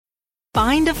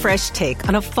Find a fresh take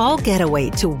on a fall getaway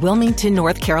to Wilmington,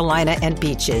 North Carolina and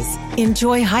beaches.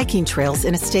 Enjoy hiking trails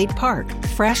in a state park,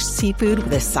 fresh seafood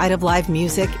with a side of live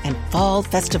music, and fall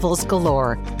festivals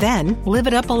galore. Then live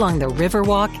it up along the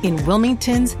Riverwalk in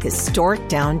Wilmington's historic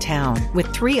downtown.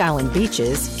 With 3 island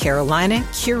beaches, Carolina,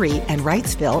 Curie, and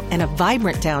Wrightsville, and a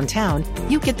vibrant downtown,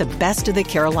 you get the best of the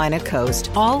Carolina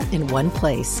coast all in one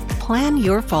place. Plan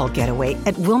your fall getaway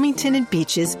at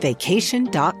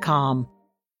WilmingtonandBeachesVacation.com.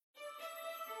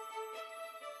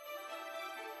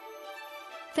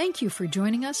 Thank you for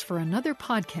joining us for another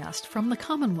podcast from the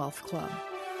Commonwealth Club.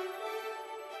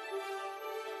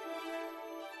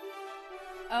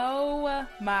 Oh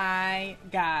my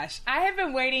gosh. I have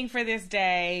been waiting for this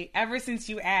day ever since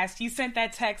you asked. You sent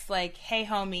that text like, hey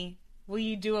homie, will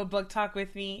you do a book talk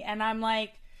with me? And I'm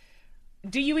like,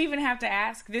 do you even have to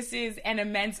ask? This is an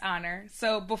immense honor.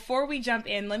 So before we jump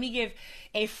in, let me give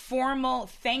a formal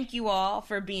thank you all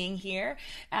for being here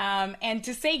and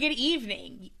to say good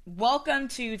evening. Welcome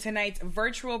to tonight's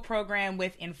virtual program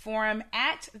with Inforum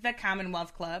at the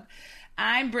Commonwealth Club.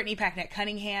 I'm Brittany Packnett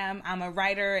Cunningham. I'm a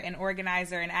writer and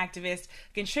organizer and activist,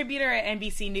 contributor at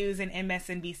NBC News and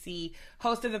MSNBC,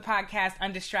 host of the podcast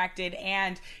Undistracted,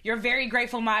 and your very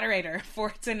grateful moderator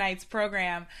for tonight's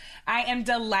program. I am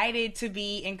delighted to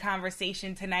be in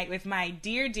conversation tonight with my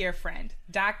dear, dear friend,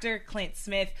 Dr. Clint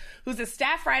Smith, who's a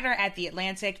staff writer at The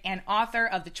Atlantic and author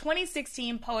of the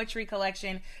 2016 poetry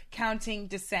collection, Counting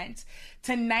Descent.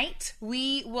 Tonight,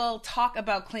 we will talk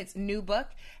about Clint's new book,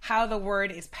 How the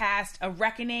Word is Passed, A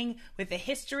Reckoning with the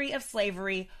History of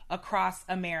Slavery Across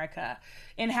America.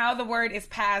 In How the Word is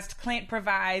Passed, Clint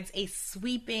provides a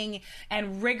sweeping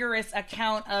and rigorous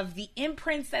account of the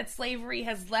imprints that slavery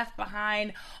has left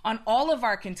behind on all of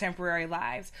our contemporary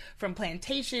lives, from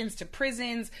plantations to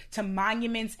prisons to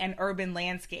monuments and urban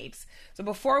landscapes. So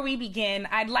before we begin,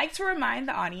 I'd like to remind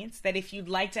the audience that if you'd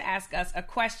like to ask us a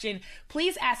question,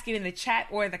 please ask it in the chat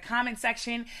or the comment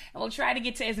section, and we'll try to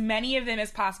get to as many of them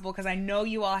as possible because I know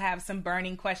you all have some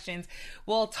burning questions.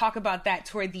 We'll talk about that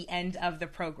toward the end of the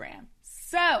program.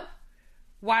 So,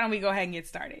 why don't we go ahead and get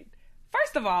started?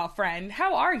 First of all, friend,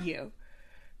 how are you?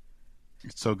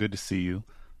 It's so good to see you.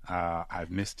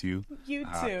 I've missed you. You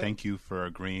too. Thank you for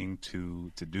agreeing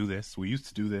to do this. We used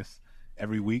to do this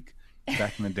every week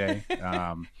back in the day,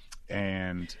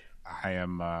 and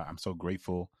I'm so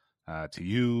grateful to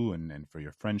you and for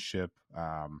your friendship.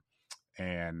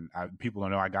 People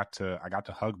don't know I got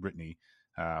to hug Brittany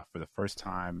for the first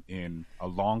time in a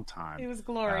long time. It was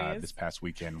glorious. This past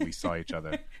weekend we saw each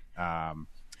other,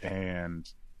 and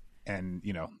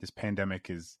you know, this pandemic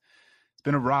it's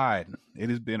been a ride. It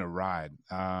has been a ride,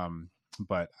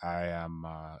 but I am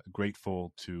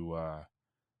grateful to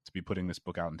be putting this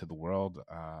book out into the world,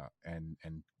 and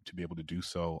to be able to do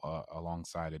so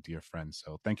alongside a dear friend.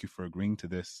 So thank you for agreeing to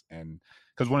this. And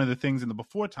because one of the things in the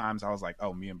before times, I was like,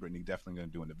 oh, me and Brittany definitely going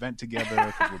to do an event together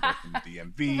because we're both in the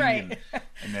DMV. Right.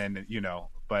 And then, you know,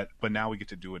 but now we get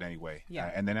to do it anyway.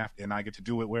 Yeah. And then and I get to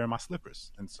do it wearing my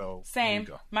slippers. And so same.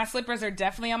 My slippers are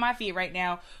definitely on my feet right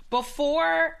now.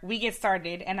 Before we get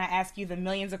started and I ask you the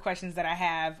millions of questions that I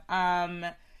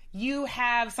have, you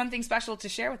have something special to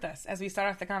share with us as we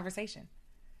start off the conversation.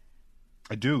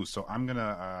 I do. So I'm going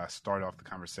to start off the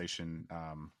conversation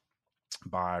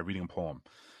by reading a poem.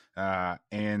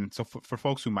 And so for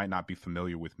folks who might not be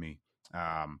familiar with me,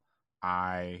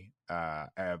 I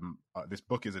am this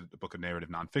book is a book of narrative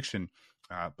nonfiction,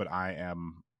 but I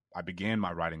began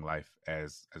my writing life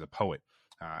as a poet.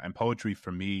 And poetry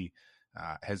for me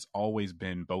has always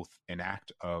been both an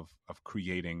act of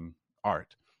creating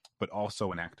art, but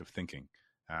also an act of thinking.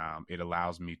 It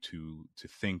allows me to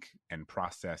think and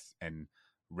process and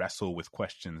wrestle with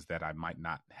questions that I might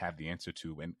not have the answer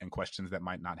to, and questions that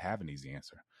might not have an easy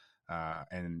answer.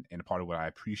 And part of what I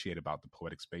appreciate about the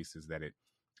poetic space is that it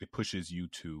pushes you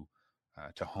to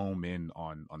home in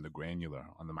on the granular,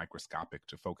 on the microscopic,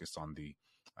 to focus on the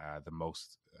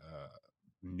most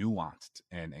nuanced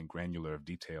and granular of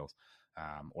details,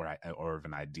 or of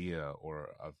an idea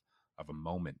or of a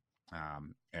moment.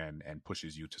 And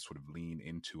pushes you to sort of lean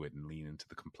into it and lean into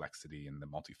the complexity and the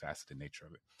multifaceted nature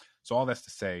of it. So all that's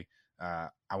to say,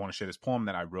 I want to share this poem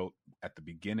that I wrote at the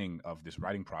beginning of this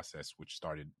writing process, which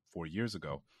started 4 years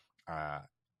ago,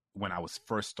 when I was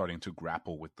first starting to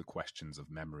grapple with the questions of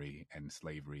memory and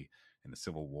slavery and the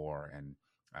Civil War and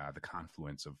the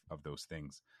confluence of those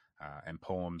things. And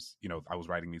poems, you know, I was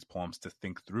writing these poems to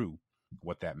think through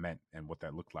what that meant and what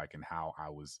that looked like and how I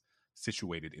was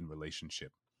situated in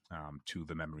relationship to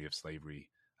the memory of slavery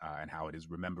and how it is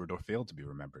remembered or failed to be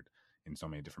remembered in so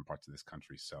many different parts of this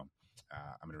country. So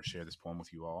I'm going to share this poem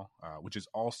with you all, which is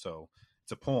also,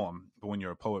 it's a poem, but when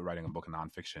you're a poet writing a book of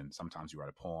nonfiction, sometimes you write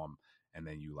a poem and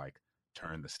then you like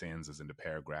turn the stanzas into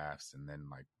paragraphs and then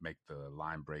like make the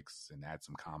line breaks and add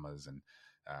some commas and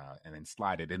then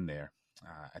slide it in there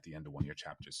at the end of one of your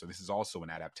chapters. So this is also an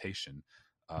adaptation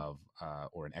of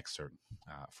or an excerpt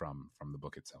from the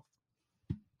book itself.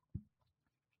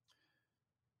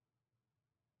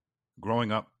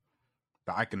 Growing up,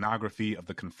 the iconography of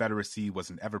the Confederacy was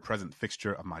an ever-present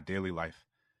fixture of my daily life.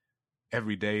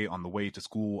 Every day on the way to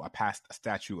school, I passed a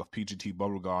statue of P.G.T.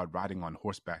 Beauregard riding on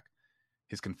horseback,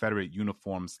 his Confederate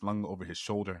uniform slung over his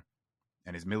shoulder,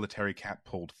 and his military cap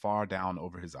pulled far down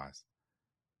over his eyes.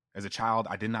 As a child,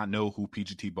 I did not know who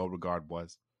P.G.T. Beauregard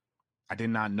was. I did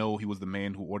not know he was the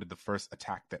man who ordered the first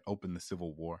attack that opened the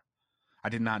Civil War. I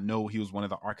did not know he was one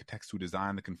of the architects who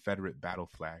designed the Confederate battle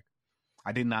flag.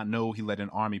 I did not know he led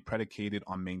an army predicated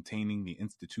on maintaining the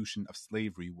institution of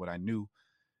slavery. What I knew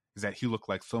is that he looked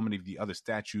like so many of the other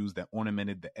statues that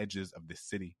ornamented the edges of this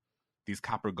city, these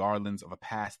copper garlands of a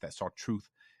past that saw truth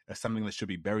as something that should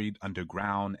be buried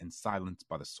underground and silenced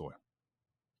by the soil.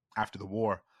 After the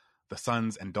war, the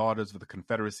sons and daughters of the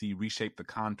Confederacy reshaped the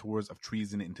contours of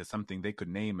treason into something they could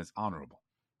name as honorable.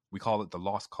 We call it the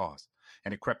lost cause,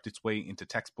 and it crept its way into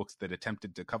textbooks that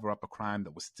attempted to cover up a crime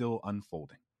that was still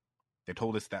unfolding. They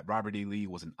told us that Robert E. Lee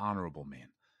was an honorable man,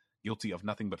 guilty of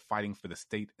nothing but fighting for the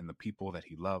state and the people that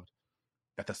he loved,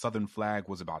 that the Southern flag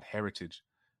was about heritage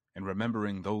and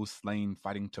remembering those slain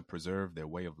fighting to preserve their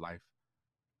way of life.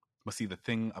 But see, the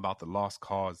thing about the lost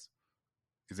cause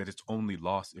is that it's only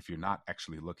lost if you're not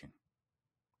actually looking.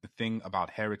 The thing about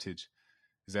heritage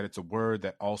is that it's a word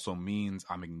that also means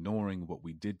I'm ignoring what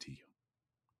we did to you.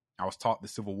 I was taught the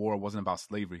Civil War wasn't about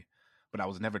slavery, but I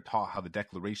was never taught how the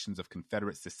declarations of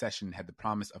Confederate secession had the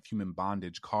promise of human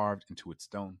bondage carved into its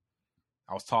stone.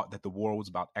 I was taught that the war was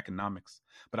about economics,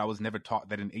 but I was never taught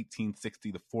that in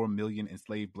 1860, the 4 million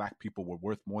enslaved black people were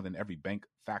worth more than every bank,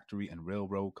 factory, and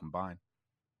railroad combined.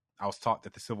 I was taught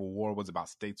that the Civil War was about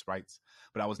states' rights,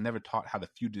 but I was never taught how the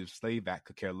Fugitive Slave Act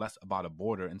could care less about a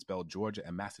border and spell Georgia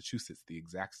and Massachusetts the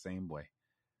exact same way.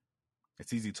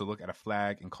 It's easy to look at a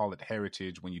flag and call it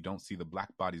heritage when you don't see the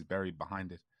black bodies buried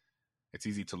behind it. It's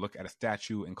easy to look at a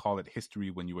statue and call it history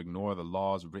when you ignore the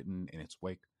laws written in its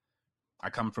wake. I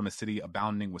come from a city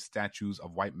abounding with statues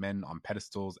of white men on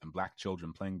pedestals and black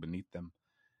children playing beneath them,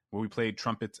 where we played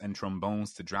trumpets and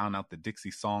trombones to drown out the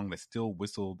Dixie song that still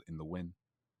whistled in the wind.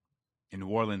 In New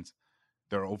Orleans,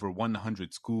 there are over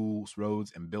 100 schools,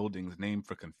 roads, and buildings named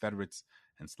for Confederates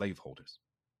and slaveholders.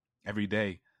 Every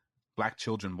day, black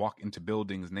children walk into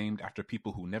buildings named after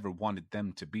people who never wanted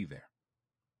them to be there.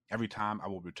 Every time I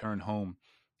will return home,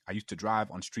 I used to drive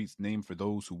on streets named for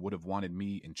those who would have wanted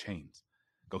me in chains.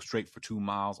 Go straight for 2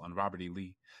 miles on Robert E.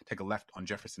 Lee, take a left on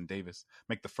Jefferson Davis,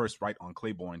 make the first right on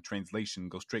Claiborne. Translation,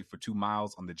 go straight for 2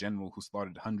 miles on the general who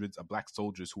slaughtered hundreds of black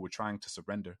soldiers who were trying to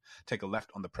surrender. Take a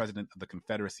left on the president of the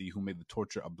Confederacy who made the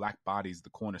torture of black bodies the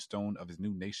cornerstone of his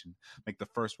new nation. Make the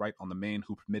first right on the man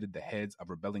who permitted the heads of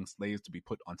rebelling slaves to be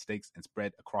put on stakes and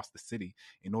spread across the city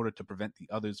in order to prevent the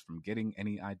others from getting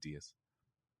any ideas.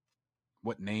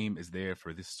 What name is there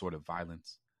for this sort of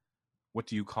violence? What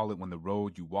do you call it when the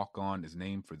road you walk on is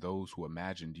named for those who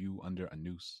imagined you under a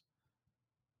noose?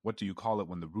 What do you call it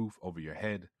when the roof over your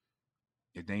head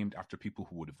is named after people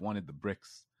who would have wanted the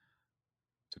bricks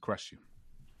to crush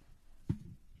you?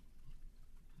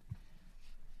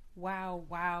 Wow,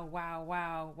 wow, wow,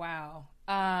 wow,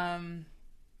 wow.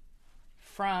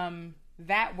 From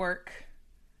that work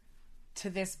to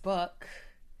this book,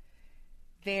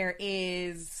 there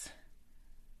is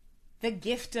the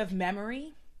gift of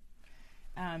memory,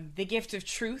 the gift of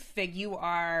truth that you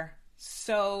are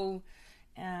so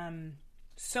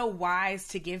wise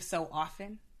to give so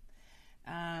often.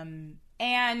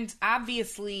 And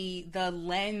obviously the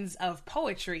lens of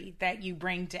poetry that you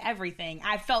bring to everything,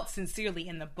 I felt sincerely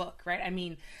in the book, right? I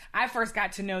mean, I first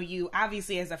got to know you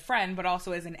obviously as a friend, but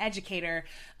also as an educator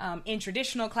in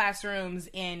traditional classrooms,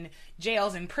 in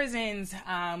jails and prisons,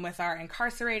 with our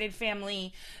incarcerated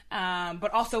family,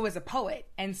 but also as a poet.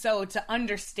 And so to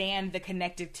understand the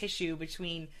connective tissue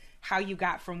between how you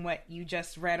got from what you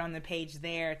just read on the page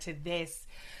there to this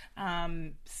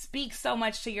speaks so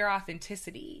much to your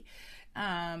authenticity.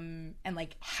 And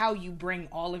like how you bring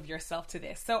all of yourself to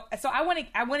this. So I want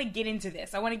to get into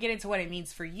this. I want to get into what it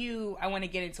means for you. I want to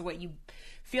get into what you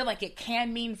feel like it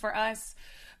can mean for us.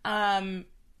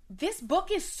 This book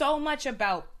is so much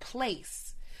about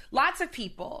place. Lots of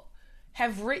people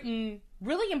have written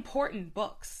really important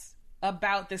books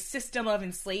about the system of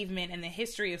enslavement and the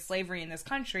history of slavery in this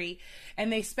country.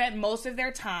 And they spent most of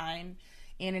their time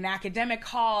in an academic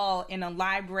hall, in a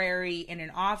library, in an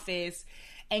office.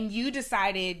 And you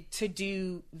decided to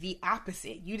do the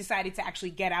opposite. You decided to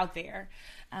actually get out there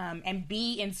and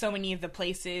be in so many of the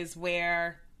places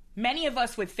where many of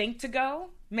us would think to go,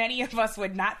 many of us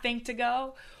would not think to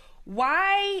go.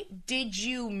 Why did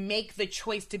you make the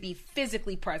choice to be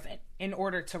physically present in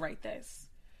order to write this?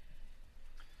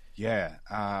 Yeah,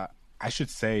 I should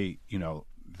say,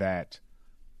 that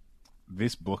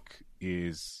this book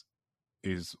is,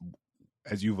 as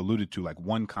you've alluded to, like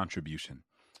one contribution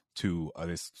to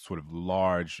this sort of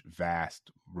large, vast,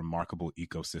 remarkable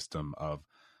ecosystem of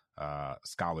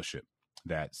scholarship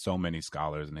that so many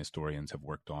scholars and historians have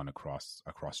worked on across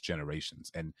generations.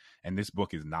 And this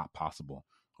book is not possible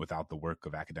without the work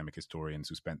of academic historians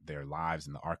who spent their lives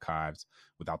in the archives,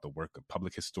 without the work of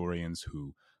public historians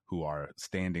who are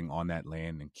standing on that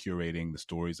land and curating the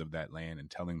stories of that land and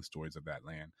telling the stories of that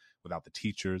land, without the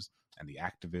teachers and the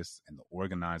activists and the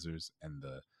organizers and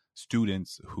the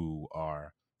students who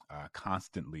are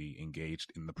constantly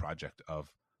engaged in the project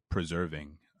of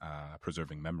preserving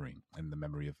memory and the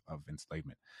memory of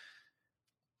enslavement.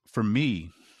 For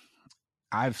me,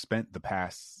 I've spent the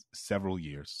past several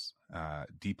years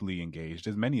deeply engaged,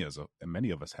 as many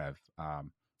of us have,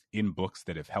 in books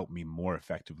that have helped me more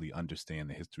effectively understand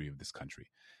the history of this country,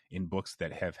 in books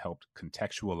that have helped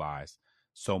contextualize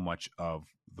so much of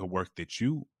the work that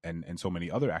you and so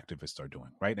many other activists are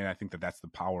doing, right? And I think that that's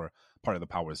part of the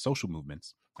power of social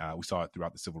movements. We saw it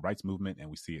throughout the civil rights movement, and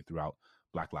we see it throughout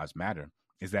Black Lives Matter,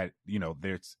 is that,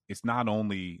 it's not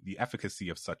only the efficacy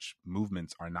of such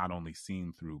movements are not only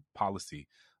seen through policy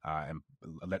and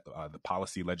the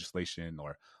policy legislation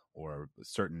or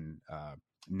certain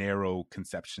narrow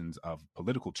conceptions of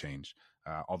political change,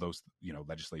 although,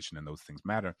 legislation and those things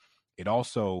matter. It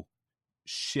also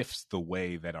shifts the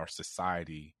way that our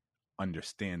society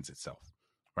understands itself,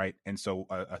 right? And so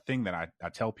a thing that I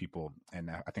tell people,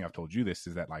 and I think I've told you this,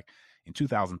 is that like in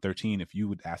 2013, if you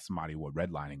would ask somebody what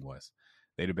redlining was,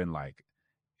 they'd have been like,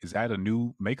 is that a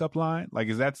new makeup line? Like,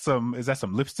 is that some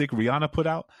lipstick Rihanna put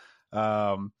out?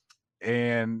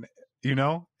 And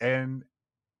now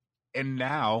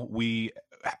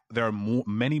there are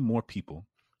many more people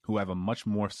who have a much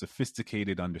more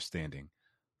sophisticated understanding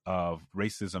of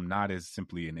racism, not as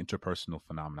simply an interpersonal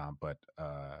phenomenon, but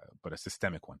a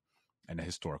systemic one and a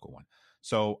historical one.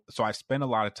 So I spent a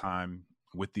lot of time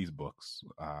with these books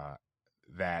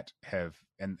that have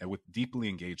and with deeply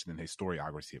engaged in the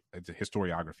historiography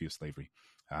of slavery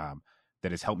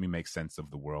that has helped me make sense of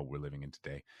the world we're living in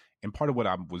today. And part of what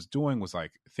I was doing was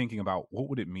like thinking about what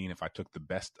would it mean if I took the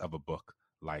best of a book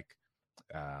like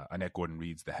Annette Gordon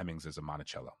Reed's The Hemmings as a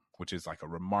Monticello, which is like a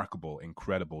remarkable,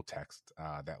 incredible text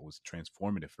that was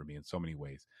transformative for me in so many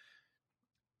ways,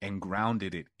 and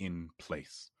grounded it in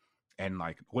place. And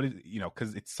like, what is,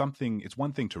 because it's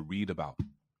one thing to read about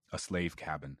a slave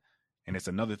cabin, and it's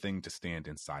another thing to stand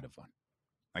inside of one.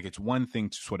 Like, it's one thing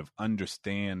to sort of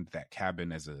understand that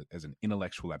cabin as an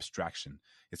intellectual abstraction.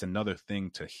 It's another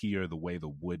thing to hear the way the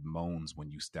wood moans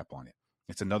when you step on it.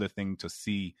 It's another thing to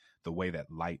see the way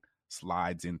that light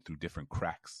slides in through different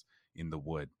cracks in the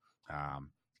wood.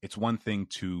 It's one thing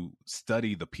to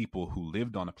study the people who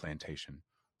lived on a plantation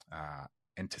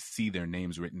and to see their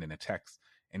names written in a text.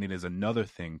 And it is another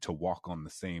thing to walk on the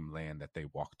same land that they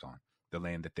walked on, the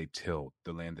land that they tilled,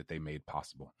 the land that they made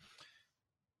possible.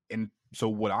 And so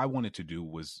what I wanted to do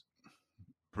was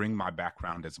bring my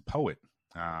background as a poet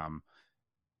and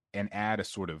add a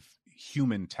sort of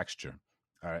human texture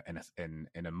and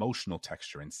an emotional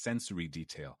texture and sensory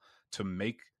detail to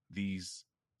make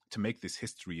this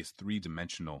history as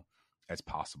three-dimensional as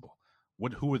possible.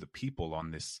 Who are the people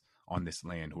on this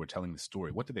land who are telling the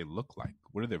story? What do they look like?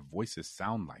 What do their voices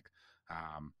sound like?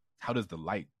 How does the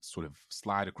light sort of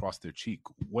slide across their cheek?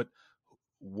 What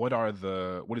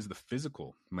is the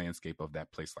physical landscape of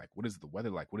that place like? What is the weather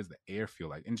like? What does the air feel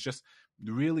like? And it's just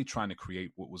really trying to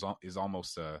create what is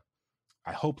almost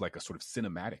I hope like a sort of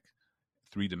cinematic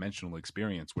three-dimensional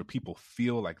experience where people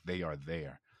feel like they are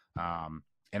there.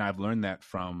 And I've learned that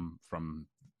from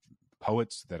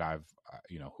poets that I've,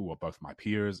 who are both my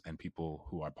peers and people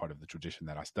who are part of the tradition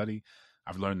that I study.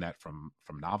 I've learned that from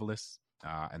novelists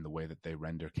and the way that they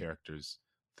render characters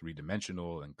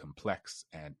three-dimensional and complex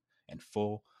and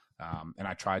full. And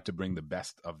I tried to bring the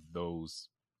best of those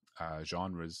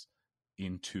genres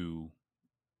into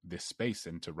this space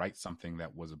and to write something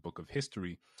that was a book of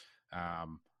history,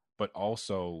 but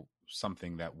also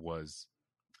something that was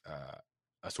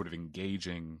a sort of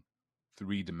engaging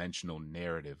three-dimensional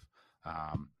narrative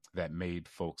that made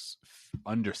folks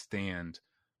understand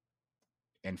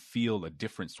and feel a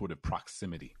different sort of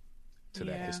proximity to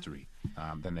that history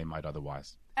than they might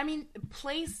otherwise. I mean,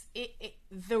 place,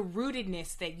 the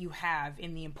rootedness that you have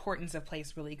in the importance of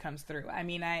place really comes through. I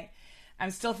mean,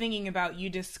 I'm still thinking about you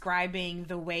describing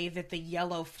the way that the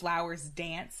yellow flowers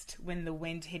danced when the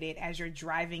wind hit it as you're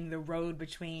driving the road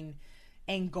between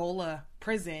Angola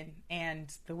prison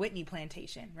and the Whitney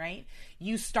plantation, right?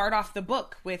 You start off the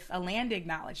book with a land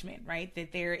acknowledgement, right?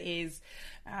 That there is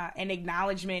an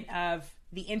acknowledgement of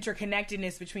the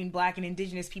interconnectedness between Black and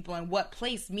Indigenous people and what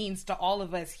place means to all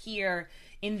of us here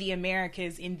in the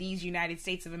Americas, in these United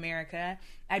States of America.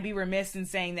 I'd be remiss in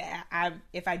saying that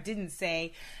if I didn't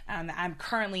say that I'm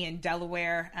currently in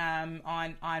Delaware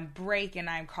on break, and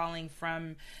I'm calling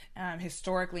from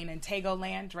historically an Otago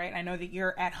land, right? I know that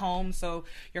you're at home, so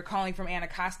you're calling from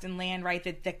Anacostan land, right?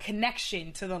 That the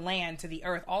connection to the land, to the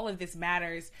earth, all of this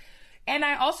matters. And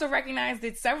I also recognize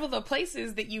that several of the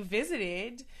places that you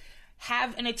visited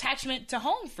have an attachment to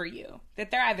home for you,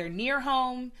 that they're either near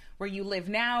home, where you live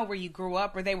now, where you grew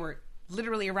up, or they were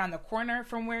literally around the corner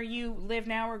from where you live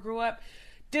now or grew up.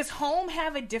 Does home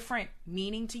have a different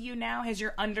meaning to you now? Has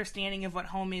your understanding of what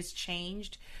home is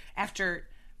changed after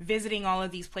visiting all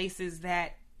of these places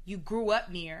that you grew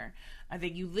up near,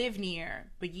 that you live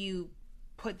near, but you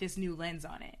put this new lens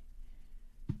on it?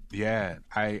 Yeah,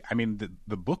 I mean,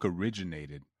 the book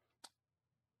originated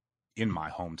in my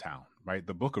hometown, right?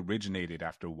 The book originated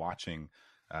after watching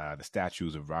the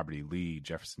statues of Robert E. Lee,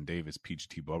 Jefferson Davis,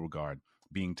 P.G.T. Beauregard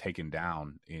being taken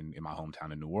down in my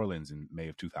hometown in New Orleans in May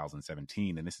of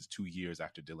 2017. And this is 2 years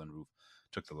after Dylann Roof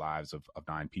took the lives of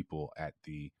 9 people at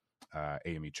the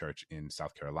AME Church in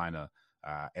South Carolina.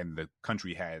 And the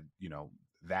country had,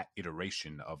 that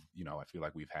iteration of, I feel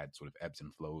like we've had sort of ebbs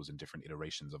and flows and different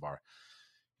iterations of our,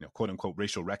 quote unquote,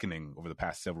 racial reckoning over the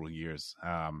past several years.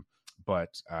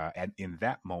 But in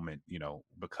that moment,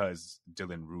 because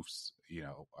Dylann Roof's,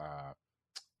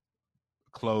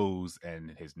 clothes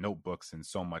and his notebooks and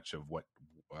so much of what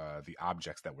the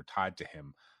objects that were tied to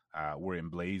him were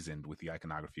emblazoned with the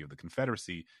iconography of the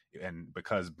Confederacy, and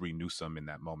because Bree Newsome in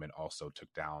that moment also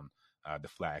took down the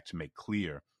flag to make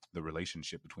clear the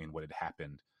relationship between what had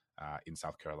happened in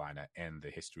South Carolina and the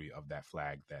history of that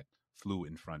flag that flew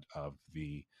in front of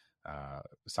the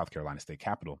South Carolina state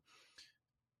capitol,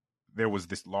 there was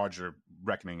this larger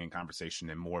reckoning and conversation,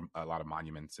 and a lot of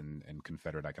monuments and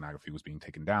Confederate iconography was being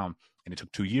taken down. And it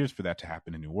took 2 years for that to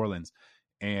happen in New Orleans.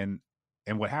 And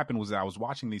what happened was that I was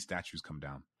watching these statues come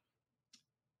down,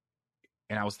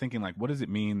 and I was thinking, like, what does it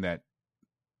mean that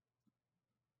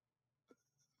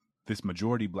this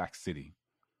majority Black city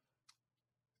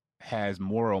has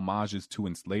more homages to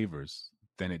enslavers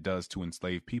than it does to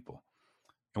enslaved people?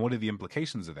 And what are the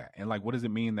implications of that? And like, what does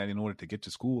it mean that in order to get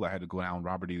to school, I had to go down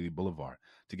Robert E. Lee Boulevard?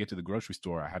 To get to the grocery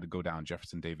store, I had to go down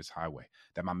Jefferson Davis Highway?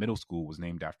 That my middle school was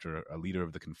named after a leader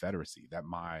of the Confederacy? That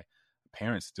my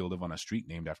parents still live on a street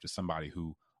named after somebody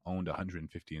who owned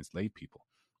 150 enslaved people?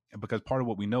 And because part of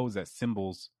what we know is that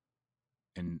symbols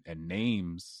and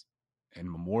names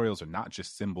and memorials are not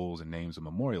just symbols and names and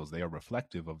memorials. They are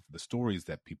reflective of the stories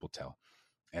that people tell.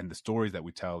 And the stories that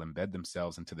we tell embed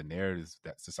themselves into the narratives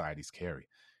that societies carry.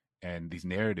 And these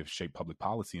narratives shape public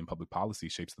policy, and public policy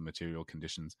shapes the material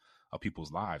conditions of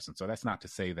people's lives. And so that's not to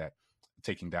say that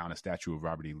taking down a statue of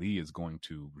Robert E. Lee is going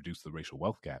to reduce the racial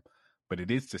wealth gap, but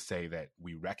it is to say that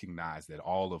we recognize that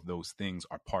all of those things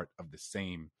are part of the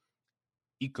same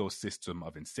ecosystem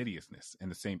of insidiousness and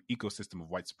the same ecosystem of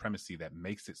white supremacy that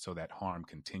makes it so that harm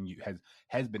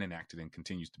has been enacted and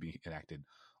continues to be enacted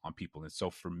on people. And so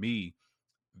for me,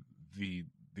 the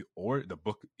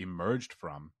book emerged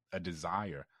from a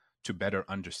desire to better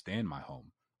understand my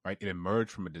home, right? It emerged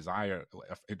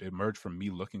from me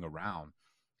looking around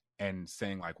and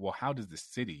saying, like, well, how does the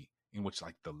city in which,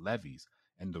 like, the levees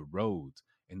and the roads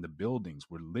and the buildings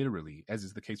were literally, as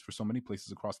is the case for so many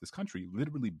places across this country,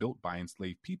 literally built by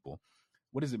enslaved people,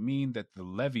 what does it mean that the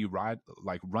levee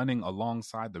running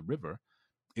alongside the river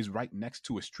is right next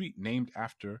to a street named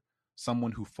after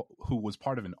someone who was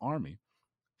part of an army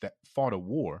that fought a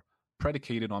war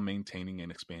predicated on maintaining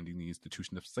and expanding the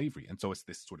institution of slavery? And so it's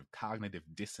this sort of cognitive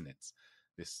dissonance,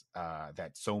 this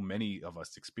that so many of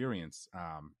us experience,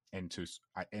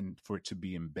 and for it to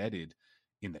be embedded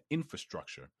in the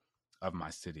infrastructure of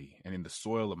my city and in the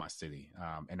soil of my city.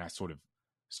 And I sort of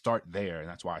start there, and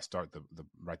that's why I start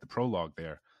write the prologue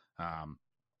there,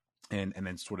 and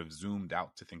then sort of zoomed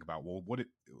out to think about, well,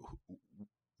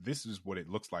 this is what it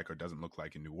looks like or doesn't look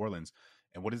like in New Orleans,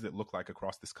 and what does it look like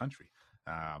across this country?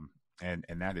 And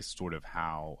that is sort of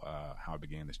how I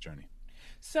began this journey.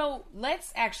 So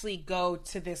let's actually go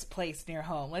to this place near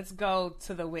home. Let's go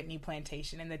to the Whitney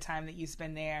plantation and the time that you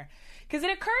spend there. Because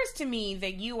it occurs to me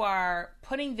that you are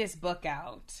putting this book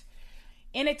out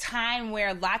in a time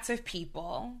where lots of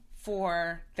people,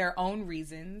 for their own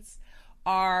reasons,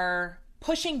 are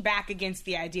pushing back against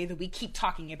the idea that we keep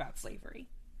talking about slavery,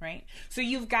 right? So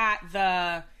you've got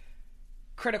the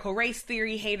critical race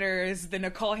theory haters, the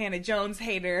Nicole Hannah-Jones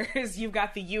haters, you've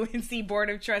got the UNC Board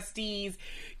of Trustees,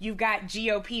 you've got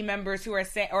GOP members who are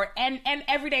saying, and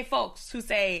everyday folks who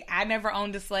say, I never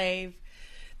owned a slave.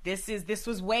 This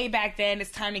was way back then.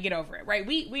 It's time to get over it, right?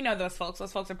 We know those folks.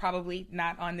 Those folks are probably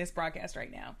not on this broadcast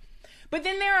right now. But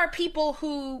then there are people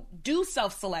who do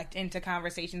self-select into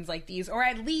conversations like these, or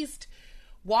at least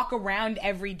walk around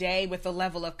every day with a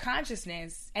level of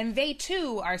consciousness, and they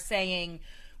too are saying,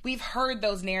 we've heard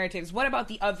those narratives. What about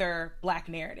the other Black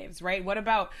narratives, right? What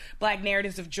about Black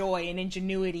narratives of joy and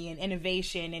ingenuity and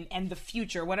innovation and the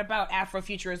future? What about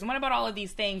Afrofuturism? What about all of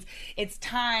these things? It's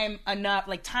time's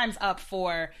up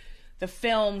for the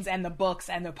films and the books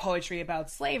and the poetry about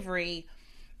slavery.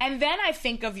 And then I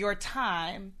think of your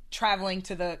time traveling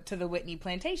to the Whitney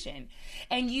plantation,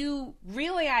 and you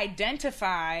really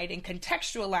identified and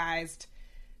contextualized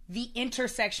the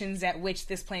intersections at which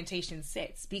this plantation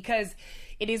sits, because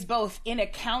it is both in a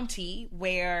county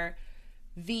where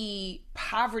the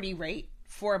poverty rate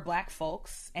for Black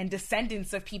folks and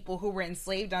descendants of people who were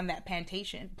enslaved on that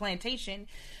plantation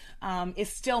is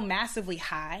still massively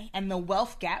high, and the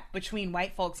wealth gap between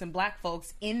white folks and Black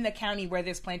folks in the county where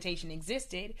this plantation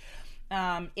existed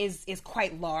is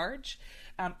quite large.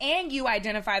 And you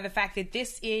identify the fact that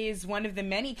this is one of the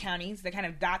many counties that kind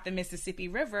of dot the Mississippi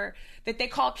River that they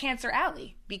call Cancer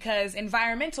Alley, because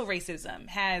environmental racism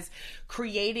has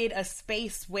created a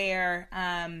space where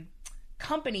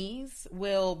companies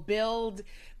will build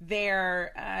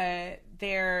their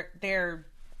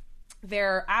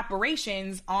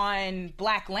operations on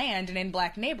Black land and in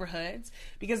Black neighborhoods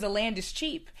because the land is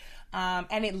cheap.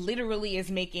 And it literally is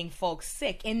making folks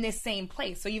sick in this same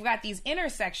place. So you've got these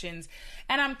intersections,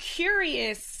 and I'm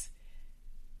curious,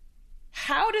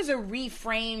 how does a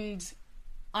reframed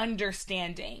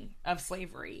understanding of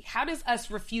slavery, how does us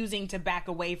refusing to back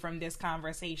away from this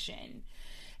conversation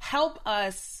help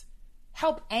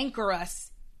anchor us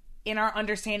in our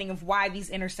understanding of why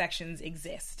these intersections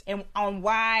exist, and on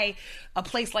why a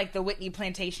place like the Whitney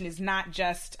plantation is not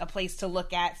just a place to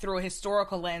look at through a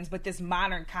historical lens, but this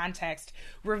modern context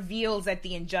reveals that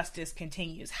the injustice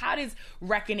continues? How does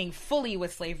reckoning fully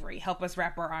with slavery help us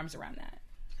wrap our arms around that?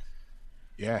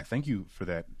 Yeah, thank you for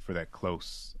that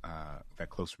close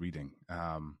reading.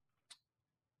 I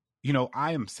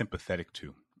am sympathetic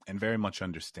to and very much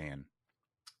understand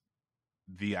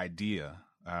the idea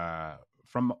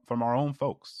from our own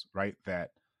folks, right?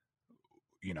 That,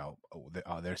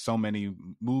 there's so many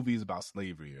movies about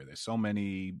slavery, or there's so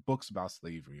many books about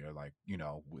slavery, or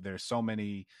there's so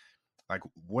many,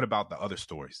 what about the other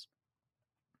stories?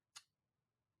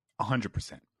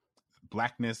 100%.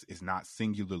 Blackness is not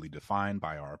singularly defined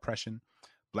by our oppression.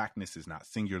 Blackness is not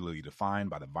singularly defined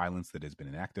by the violence that has been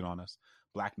enacted on us.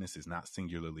 Blackness is not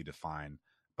singularly defined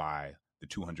by the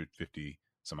 250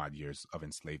 some odd years of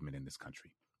enslavement in this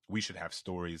country. We should have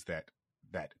stories that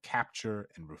capture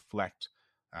and reflect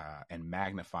and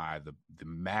magnify the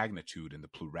magnitude and the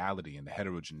plurality and the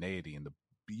heterogeneity and the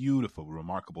beautiful,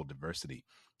 remarkable diversity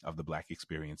of the Black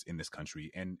experience in this country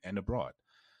and abroad.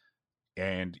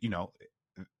 And,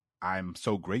 I'm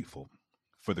so grateful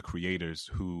for the creators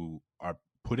who are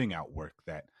putting out work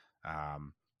that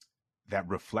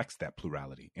reflects that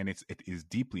plurality. And it is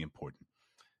deeply important.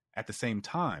 At the same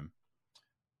time,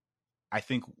 I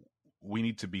think we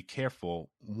need to be careful,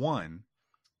 one,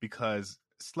 because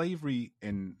slavery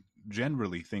and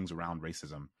generally things around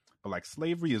racism, but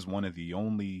slavery is one of the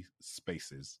only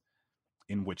spaces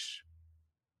in which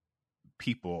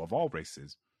people of all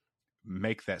races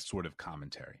make that sort of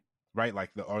commentary, right?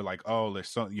 There's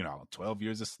so, 12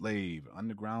 Years a Slave,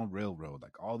 Underground Railroad,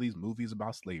 all these movies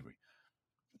about slavery.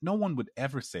 No one would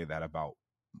ever say that about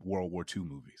World War II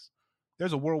movies.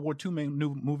 There's a World War II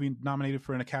movie nominated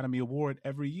for an Academy Award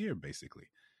every year, basically,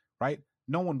 right?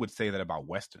 No one would say that about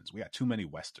Westerns. We got too many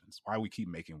Westerns. Why we keep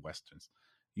making Westerns?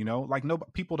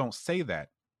 People don't say that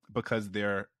because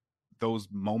those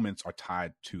moments are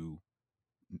tied to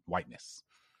whiteness.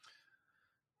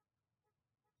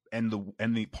 And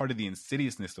the part of the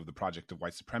insidiousness of the project of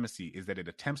white supremacy is that it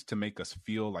attempts to make us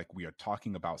feel like we are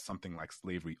talking about something like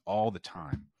slavery all the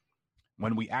time,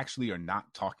 when we actually are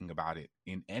not talking about it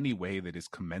in any way that is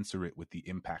commensurate with the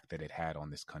impact that it had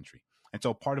on this country. And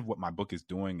so part of what my book is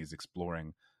doing is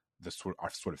exploring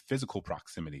our sort of physical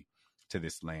proximity to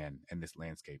this land and this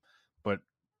landscape. But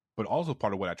also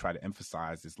part of what I try to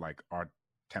emphasize is our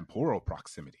temporal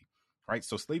proximity, right?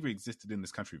 So slavery existed in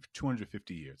this country for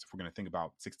 250 years. If we're going to think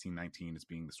about 1619 as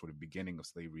being the sort of beginning of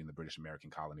slavery in the British American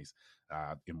colonies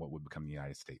in what would become the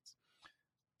United States,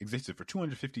 existed for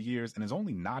 250 years and has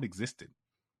only not existed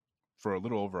for a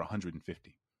little over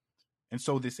 150. And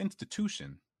so this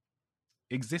institution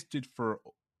existed for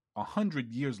 100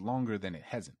 years longer than it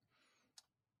hasn't.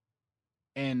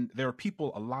 And there are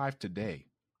people alive today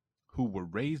who were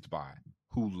raised by,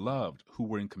 who loved, who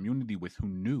were in community with, who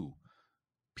knew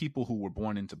people who were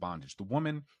born into bondage. The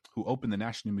woman who opened the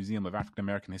National Museum of African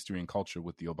American History and Culture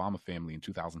with the Obama family in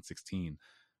 2016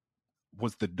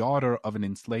 was the daughter of an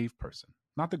enslaved person,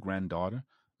 not the granddaughter,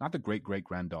 not the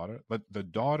great-great-granddaughter, but the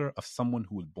daughter of someone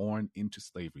who was born into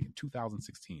slavery in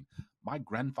 2016. My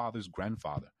grandfather's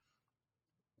grandfather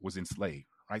was enslaved,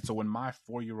 right? So when my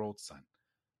 4-year-old son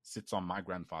sits on my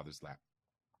grandfather's lap,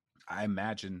 I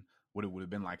imagine what it would have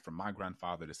been like for my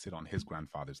grandfather to sit on his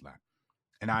grandfather's lap.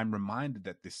 And I'm reminded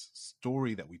that this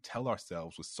story that we tell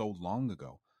ourselves was so long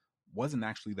ago wasn't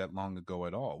actually that long ago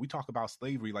at all. We talk about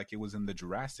slavery like it was in the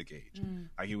Jurassic Age.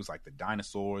 Like it was like the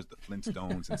dinosaurs, the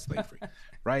Flintstones, and slavery,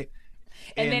 right?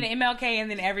 And then MLK, and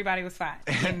then everybody was fine.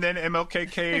 And then MLK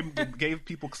came, gave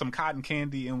people some cotton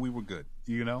candy, and we were good,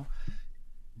 you know?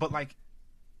 But like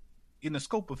in the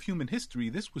scope of human history,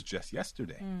 this was just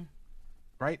yesterday,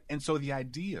 right? And so the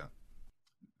idea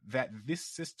that this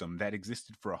system that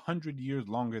existed for 100 years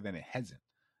longer than it hasn't,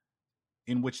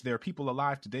 in which there are people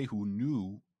alive today who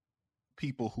knew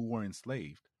people who were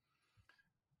enslaved,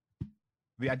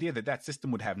 the idea that that system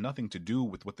would have nothing to do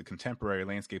with what the contemporary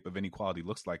landscape of inequality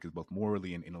looks like is both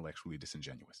morally and intellectually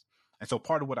disingenuous. And so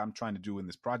part of what I'm trying to do in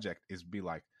this project is be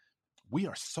like, we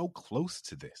are so close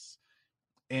to this.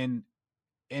 And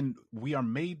we are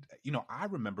made, you know, I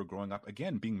remember growing up,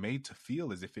 again, being made to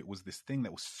feel as if it was this thing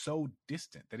that was so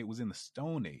distant, that it was in the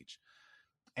Stone Age.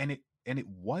 And it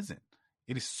wasn't.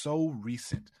 It is so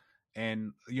recent.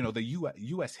 And, you know, the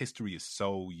U.S. history is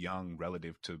so young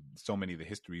relative to so many of the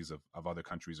histories of other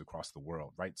countries across the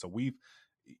world, right? So we've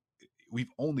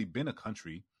only been a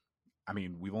country. I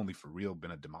mean, we've only for real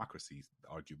been a democracy,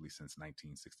 arguably, since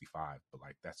 1965. But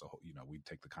like, that's a whole, you know, we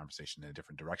take the conversation in a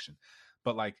different direction.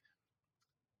 But like,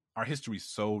 our history is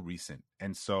so recent.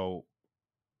 And so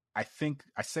I think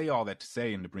I say all that to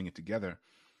say, and to bring it together,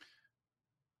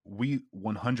 we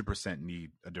 100%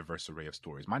 need a diverse array of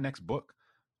stories. My next book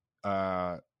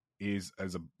is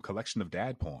as a collection of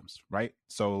dad poems, right?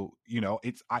 So, you know,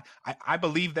 it's I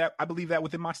believe that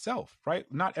within myself, right?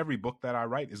 Not every book that I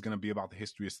write is going to be about the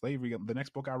history of slavery. The next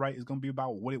book I write is going to be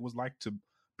about what it was like to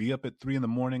be up at 3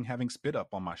 a.m. having spit up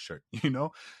on my shirt, you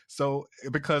know? So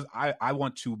because I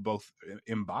want to both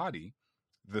embody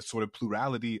the sort of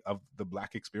plurality of the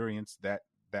Black experience that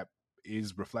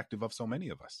is reflective of so many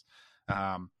of us.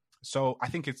 So I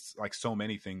think it's like so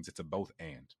many things, it's a both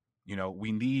and. You know,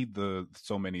 we need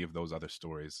so many of those other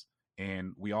stories,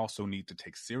 and we also need to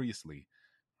take seriously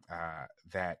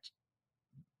that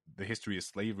the history of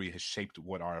slavery has shaped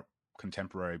what our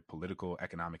contemporary political,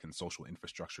 economic, and social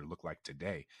infrastructure look like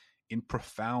today in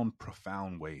profound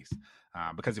ways.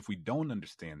 Because if we don't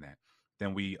understand that,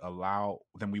 then we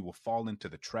will fall into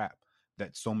the trap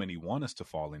that so many want us to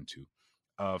fall into,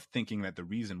 of thinking that the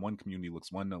reason one community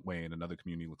looks one way and another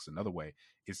community looks another way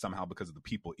is somehow because of the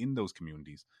people in those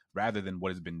communities, rather than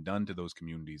what has been done to those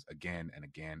communities again and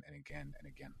again and again and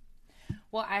again.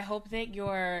 Well, I hope that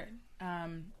your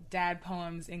dad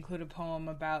poems include a poem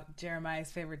about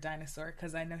Jeremiah's favorite dinosaur,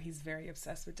 because I know he's very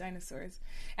obsessed with dinosaurs.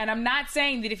 And I'm not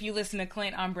saying that if you listen to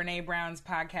Clint on Brene Brown's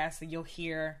podcast that you'll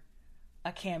hear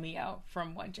a cameo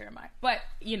from one Jeremiah. But,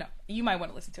 you know, you might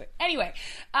want to listen to it. Anyway,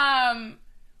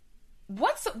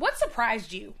 what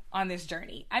surprised you on this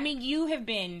journey? I mean, you have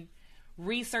been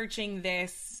researching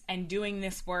this and doing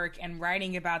this work and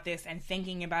writing about this and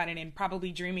thinking about it and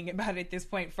probably dreaming about it at this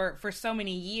point for so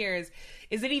many years.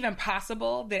 Is it even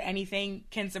possible that anything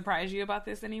can surprise you about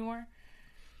this anymore?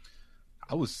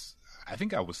 I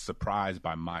think I was surprised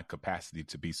by my capacity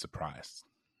to be surprised.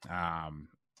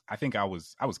 I think I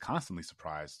was constantly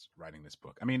surprised writing this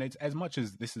book. I mean, it's as much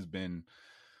as this has been,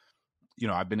 you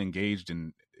know, I've been engaged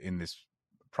in this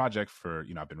project for,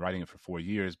 you know, I've been writing it for 4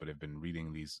 years, but I've been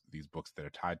reading these books that are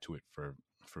tied to it for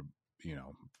you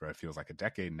know, for it feels like a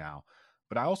decade now.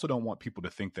 But I also don't want people to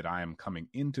think that I am coming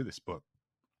into this book,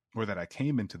 or that I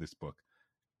came into this book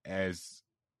as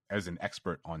an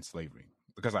expert on slavery,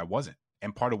 because I wasn't.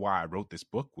 And part of why I wrote this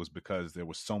book was because there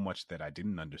was so much that I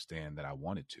didn't understand that I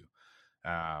wanted to.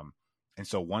 And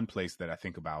so one place that I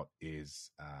think about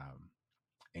is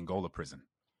Angola prison.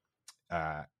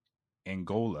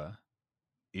 Angola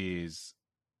is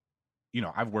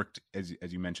I've worked, as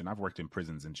you mentioned, I've worked in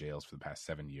prisons and jails for the past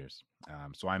 7 years.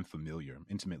 So I'm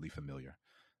intimately familiar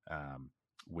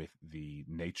with the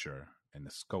nature and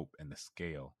the scope and the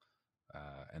scale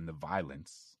and the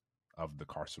violence of the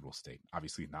carceral state.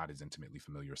 Obviously not as intimately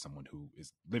familiar as someone who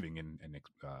is living in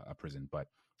a prison, but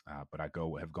I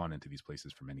have gone into these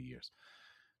places for many years.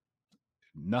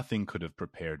 Nothing could have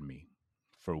prepared me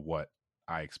for what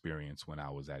I experienced when I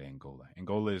was at Angola.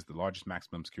 Angola is the largest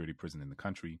maximum security prison in the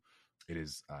country. It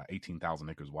is 18,000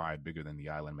 acres wide, bigger than the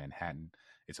island Manhattan.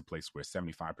 It's a place where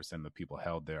 75% of the people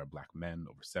held there are Black men.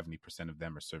 Over 70% of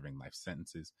them are serving life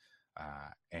sentences.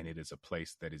 And it is a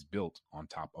place that is built on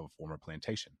top of a former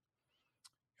plantation.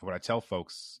 And what I tell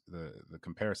folks, the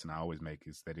comparison I always make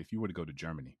is that if you were to go to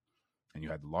Germany and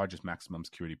you had the largest maximum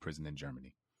security prison in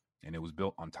Germany, and it was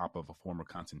built on top of a former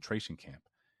concentration camp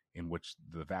in which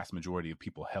the vast majority of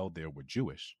people held there were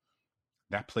Jewish,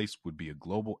 that place would be a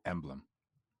global emblem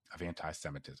of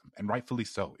anti-Semitism, and rightfully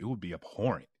so. It would be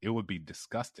abhorrent. It would be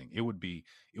disgusting. It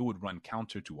would run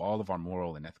counter to all of our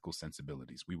moral and ethical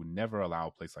sensibilities. We would never allow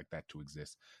a place like that to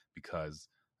exist because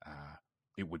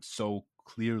it would so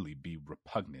clearly be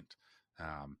repugnant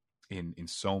in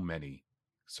so many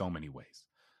ways.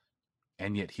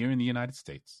 And yet here in the United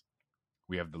States,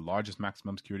 we have the largest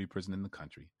maximum security prison in the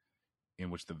country, in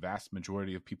which the vast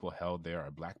majority of people held there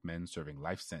are Black men serving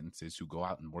life sentences who go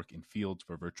out and work in fields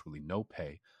for virtually no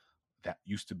pay that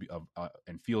used to be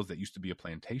and fields that used to be a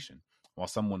plantation, while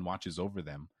someone watches over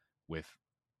them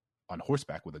on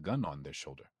horseback with a gun on their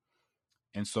shoulder.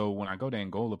 And so when I go to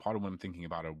Angola, part of what I'm thinking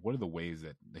about are what are the ways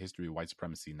that the history of white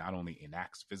supremacy not only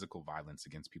enacts physical violence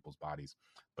against people's bodies,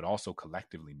 but also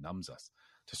collectively numbs us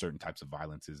to certain types of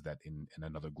violences that in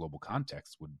another global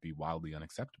context would be wildly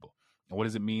unacceptable. And what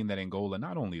does it mean that Angola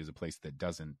not only is a place that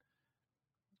doesn't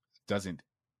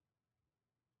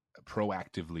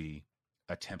proactively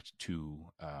attempt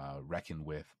to reckon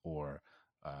with or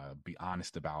be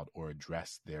honest about or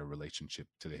address their relationship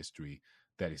to the history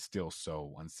that is still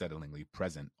so unsettlingly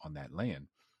present on that land,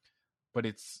 but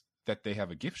it's that they have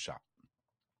a gift shop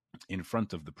in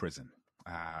front of the prison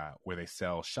where they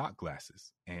sell shot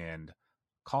glasses and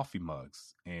coffee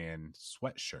mugs and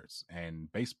sweatshirts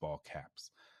and baseball caps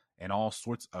and all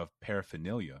sorts of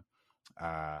paraphernalia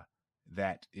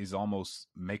that is almost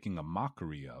making a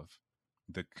mockery of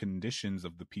the conditions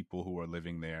of the people who are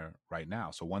living there right now.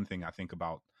 So one thing I think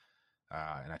about,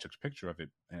 and I took a picture of it,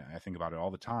 and I think about it all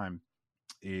the time,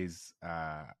 is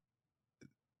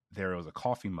there was a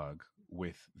coffee mug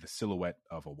with the silhouette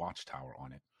of a watchtower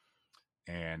on it.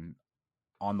 And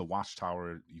on the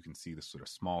watchtower, you can see the sort of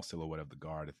small silhouette of the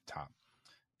guard at the top,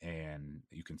 and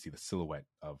you can see the silhouette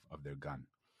of their gun.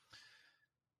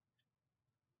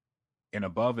 And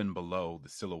above and below the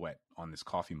silhouette on this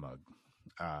coffee mug,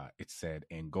 it said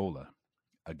Angola,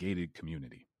 a gated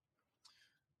community.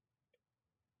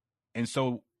 And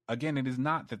so, again, it is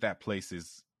not that place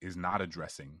is not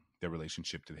addressing their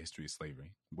relationship to the history of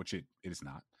slavery, which it is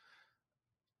not.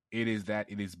 It is that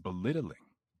it is belittling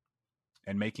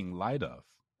and making light of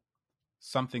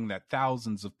something that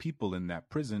thousands of people in that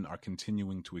prison are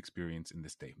continuing to experience in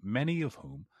this day, many of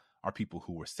whom are people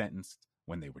who were sentenced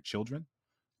when they were children,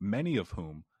 many of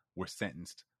whom were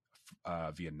sentenced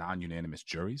via non-unanimous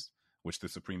juries, which the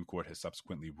Supreme Court has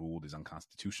subsequently ruled is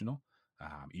unconstitutional,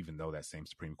 even though that same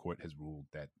Supreme Court has ruled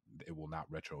that it will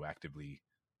not retroactively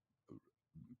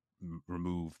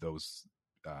remove those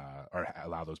or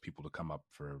allow those people to come up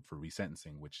for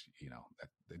resentencing, which,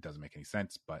 it doesn't make any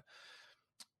sense. But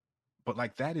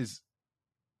like, that is,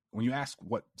 when you ask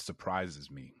what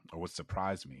surprises me or what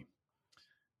surprised me,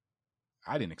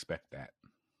 I didn't expect that.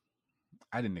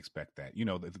 I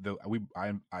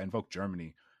invoke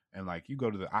Germany, and like, you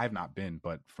go to I have not been,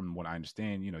 but from what I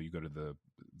understand, you go to the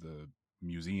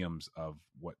museums of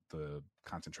what the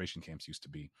concentration camps used to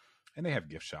be, and they have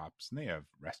gift shops and they have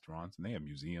restaurants and they have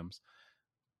museums.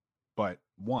 But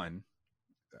one,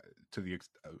 to the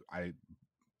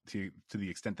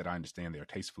extent that I understand, they are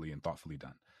tastefully and thoughtfully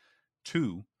done.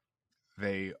 Two,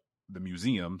 the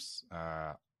museums,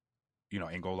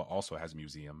 Angola also has a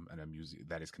museum, and a museum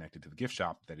that is connected to the gift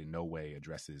shop that in no way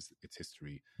addresses its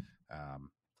history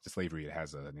to slavery. It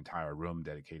has an entire room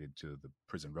dedicated to the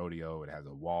prison rodeo. It has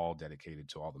a wall dedicated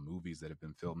to all the movies that have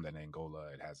been filmed in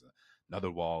Angola. It has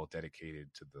another wall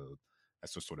dedicated to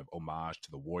that's a sort of homage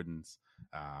to the wardens,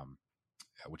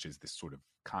 which is this sort of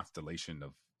constellation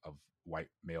of white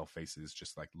male faces,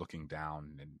 just like looking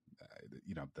down, and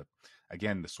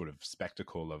the sort of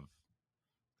spectacle of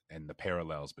and the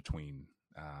parallels between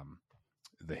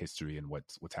the history and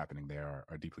what's happening there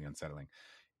are deeply unsettling.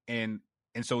 And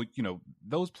so,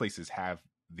 those places have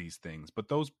these things, but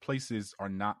those places are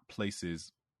not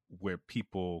places where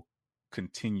people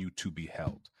continue to be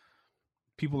held.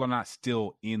 People are not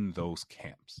still in those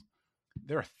camps.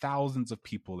 There are thousands of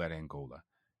people at Angola,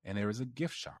 and there is a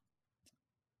gift shop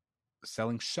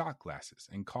selling shot glasses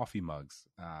and coffee mugs,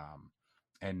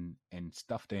 and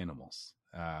stuffed animals.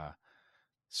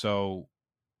 So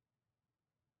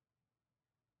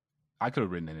I could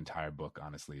have written an entire book,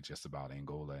 honestly, just about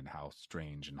Angola and how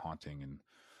strange and haunting and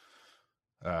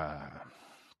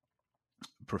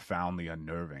profoundly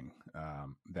unnerving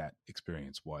that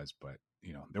experience was. But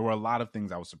there were a lot of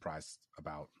things I was surprised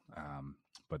about,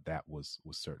 but that was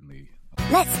certainly.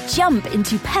 Let's jump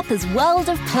into Peppa's world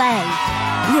of play.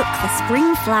 Look for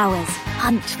spring flowers,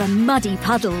 hunt for muddy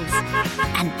puddles,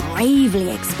 and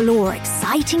bravely explore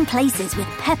exciting places with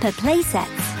Peppa playsets.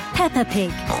 Peppa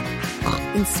Pig,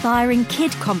 inspiring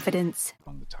kid confidence.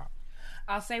 On the top.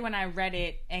 I'll say when I read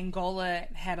it, Angola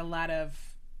had a lot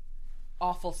of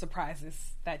awful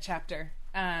surprises, that chapter.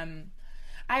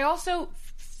 I also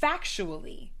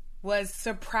factually was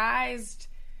surprised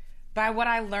by what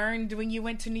I learned when you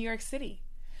went to New York City.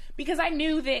 Because I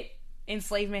knew that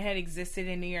enslavement had existed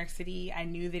in New York City. I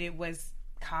knew that it was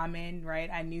common, right?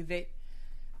 I knew that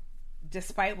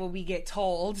despite what we get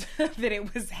told, that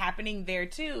it was happening there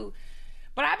too.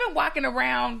 But I've been walking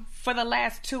around for the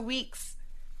last 2 weeks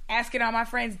asking all my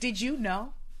friends, did you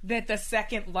know that the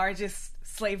second largest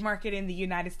slave market in the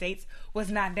United States was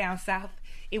not down south?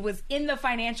 It was in the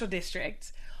financial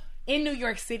district in New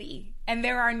York City. And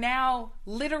there are now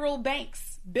literal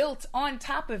banks built on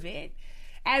top of it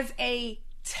as a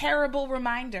terrible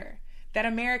reminder that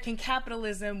American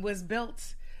capitalism was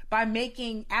built by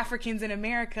making Africans in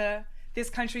America this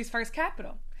country's first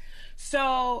capital.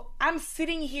 So I'm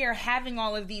sitting here having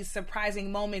all of these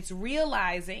surprising moments,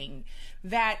 realizing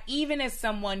that even as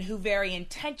someone who very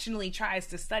intentionally tries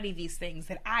to study these things,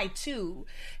 that I too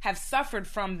have suffered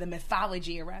from the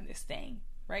mythology around this thing,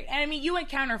 right? And I mean, you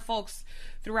encounter folks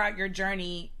throughout your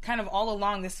journey kind of all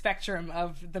along the spectrum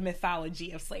of the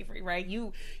mythology of slavery, right?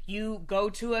 You go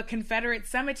to a Confederate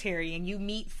cemetery and you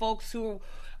meet folks who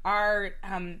are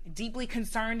deeply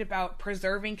concerned about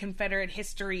preserving Confederate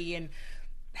history and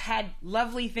had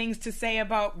lovely things to say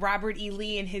about Robert E.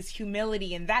 Lee and his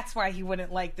humility, and that's why he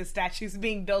wouldn't like the statues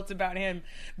being built about him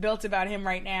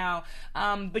right now.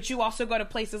 But you also go to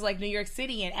places like New York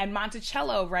City and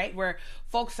Monticello, right, where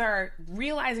folks are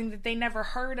realizing that they never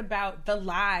heard about the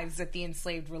lives that the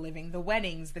enslaved were living, the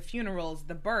weddings, the funerals,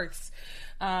 the births.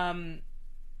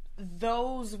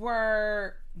 Those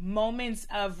were moments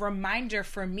of reminder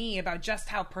for me about just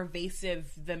how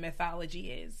pervasive the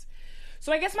mythology is.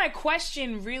 So I guess my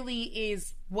question really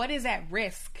is, what is at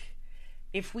risk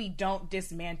if we don't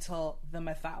dismantle the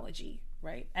mythology,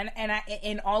 right? And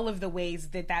in all of the ways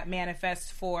that manifests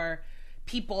for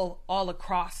people all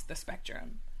across the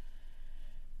spectrum.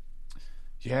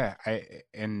 Yeah,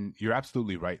 and you're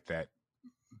absolutely right that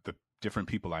the different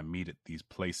people I meet at these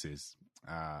places,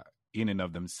 in and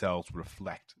of themselves,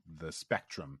 reflect the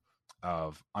spectrum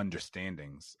of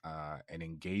understandings and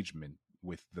engagement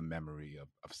with the memory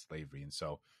of slavery. And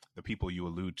so the people you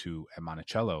allude to at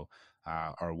Monticello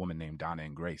are a woman named Donna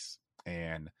and Grace.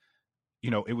 And,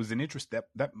 it was an interest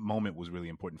that moment was really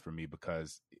important for me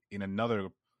because in another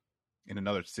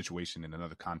situation, in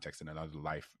another context, in another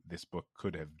life, this book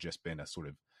could have just been a sort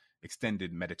of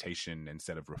extended meditation and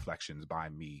set of reflections by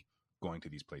me going to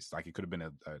these places. Like it could have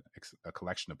been a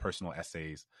collection of personal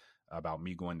essays about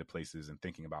me going to places and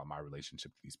thinking about my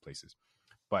relationship to these places.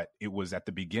 But it was at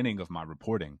the beginning of my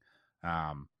reporting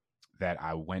that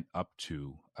I went up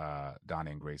to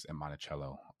Donna and Grace at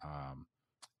Monticello.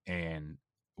 And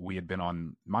we had been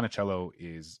on Monticello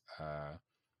is,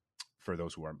 for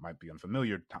those who might be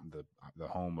unfamiliar, the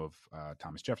home of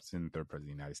Thomas Jefferson, third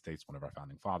president of the United States, one of our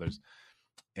founding fathers.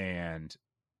 And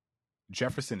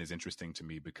Jefferson is interesting to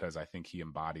me because I think he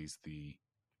embodies the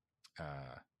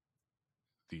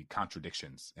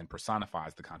contradictions and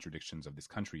personifies the contradictions of this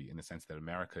country in the sense that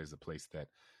America is a place that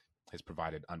has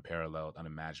provided unparalleled,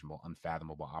 unimaginable,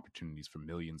 unfathomable opportunities for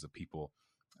millions of people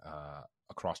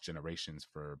across generations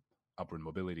for upward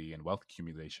mobility and wealth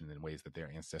accumulation in ways that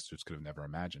their ancestors could have never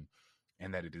imagined.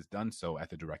 And that it has done so at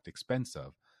the direct expense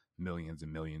of millions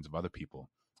and millions of other people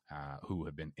who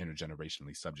have been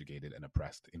intergenerationally subjugated and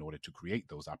oppressed in order to create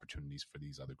those opportunities for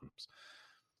these other groups.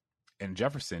 And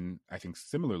Jefferson, I think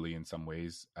similarly in some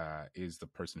ways, is the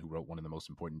person who wrote one of the most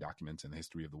important documents in the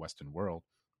history of the Western world,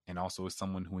 and also is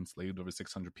someone who enslaved over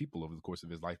 600 people over the course of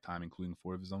his lifetime, including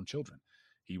 4 of his own children.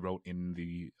 He wrote in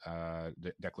the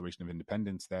Declaration of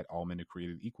Independence that all men are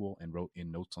created equal, and wrote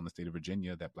in Notes on the State of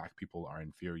Virginia that Black people are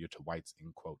inferior to whites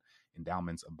in, quote,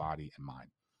 endowments of body and mind.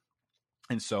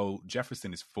 And so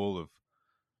Jefferson is full of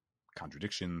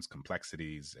contradictions,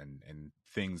 complexities, and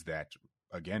things that,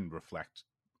 again, reflect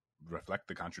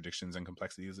the contradictions and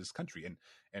complexities of this country.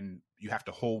 And you have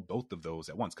to hold both of those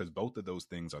at once, because both of those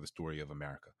things are the story of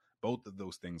America. Both of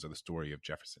those things are the story of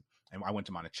Jefferson. And I went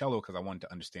to Monticello because I wanted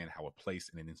to understand how a place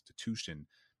and an institution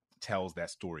tells that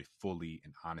story fully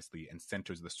and honestly, and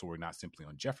centers the story not simply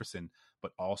on Jefferson,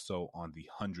 but also on the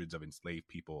hundreds of enslaved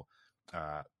people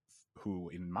who,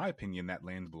 in my opinion, that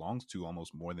land belongs to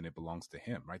almost more than it belongs to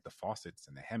him, right? The Fawcett's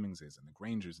and the Hemmingses and the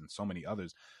Grangers and so many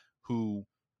others who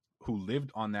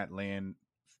lived on that land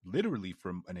literally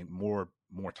for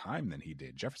more time than he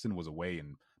did. Jefferson was away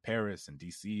in Paris and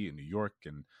DC and New York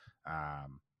and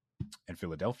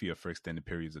Philadelphia for extended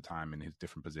periods of time in his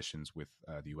different positions with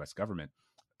the U.S. government.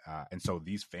 And so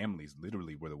these families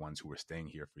literally were the ones who were staying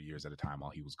here for years at a time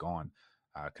while he was gone,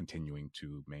 continuing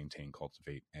to maintain,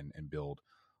 cultivate, and build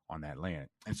on that land.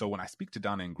 And so when I speak to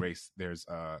Donna and Grace, there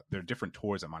are different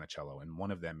tours at Monticello, and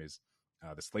one of them is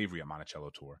the Slavery at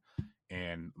Monticello tour.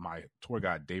 And my tour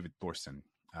guide, David Thorson,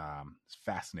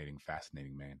 fascinating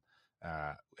man,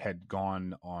 had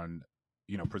gone on,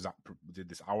 did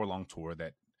this hour-long tour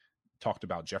that talked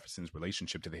about Jefferson's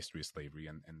relationship to the history of slavery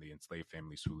and the enslaved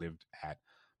families who lived at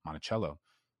Monticello.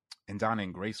 And Donna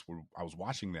and Grace I was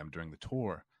watching them during the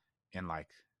tour, and like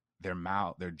their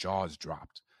jaws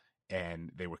dropped,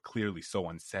 and they were clearly so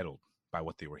unsettled by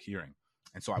what they were hearing.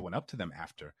 And so I went up to them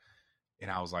after,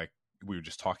 and I was like, we were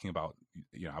just talking about,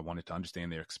 I wanted to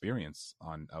understand their experience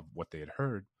of what they had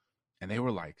heard. And they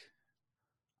were like,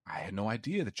 I had no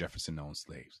idea that Jefferson owned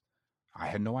slaves. I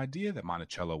had no idea that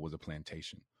Monticello was a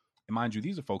plantation. And mind you,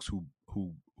 these are folks who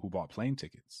bought plane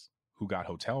tickets, who got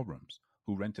hotel rooms,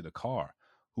 who rented a car,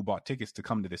 who bought tickets to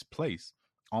come to this place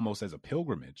almost as a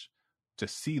pilgrimage to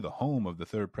see the home of the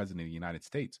third president of the United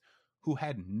States, who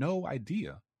had no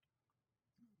idea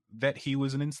that he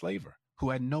was an enslaver,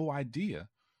 who had no idea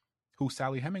who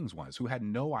Sally Hemings was, who had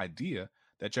no idea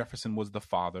that Jefferson was the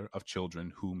father of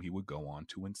children whom he would go on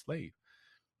to enslave.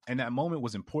 And that moment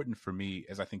was important for me,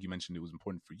 as I think you mentioned it was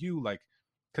important for you, like,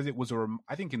 because it was,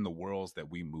 I think in the worlds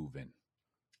that we move in,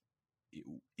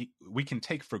 we can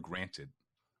take for granted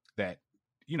that,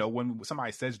 when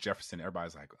somebody says Jefferson,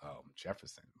 everybody's like, oh,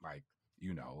 Jefferson, like,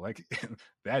 like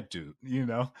that dude,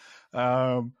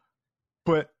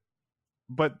 but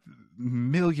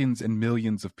millions and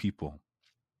millions of people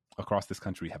across this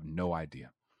country have no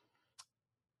idea.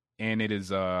 And it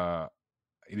is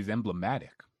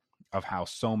emblematic of how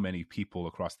so many people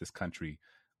across this country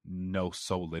know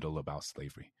so little about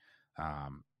slavery.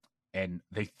 And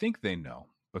they think they know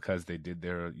because they did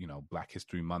their, Black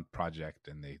History Month project,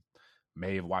 and they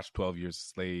may have watched 12 Years a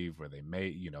Slave, or they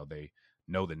may, they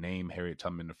know the name Harriet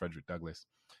Tubman or Frederick Douglass.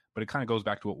 But it kind of goes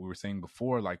back to what we were saying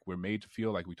before, like we're made to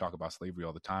feel like we talk about slavery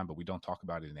all the time, but we don't talk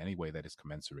about it in any way that is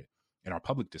commensurate. In our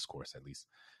public discourse, at least,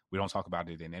 we don't talk about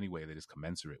it in any way that is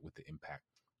commensurate with the impact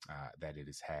that it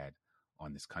has had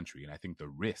on this country. And I think the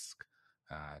risk,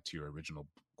 to your original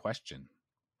question,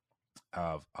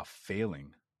 of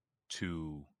failing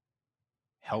to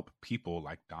help people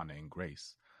like Donna and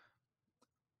Grace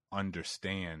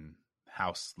understand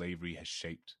how slavery has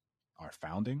shaped our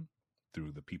founding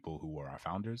through the people who were our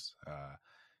founders,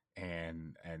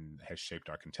 and has shaped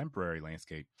our contemporary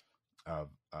landscape of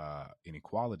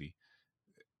inequality.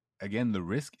 Again, the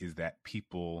risk is that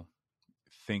people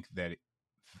think that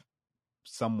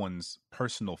someone's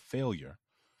personal failure,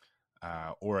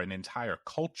 or an entire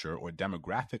culture or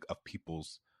demographic of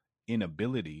people's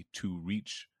inability to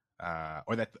reach,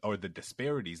 or the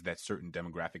disparities that certain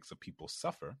demographics of people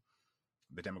suffer,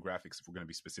 the demographics, if we're going to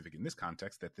be specific in this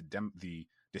context, that the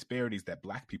disparities that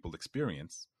Black people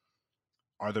experience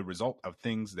are the result of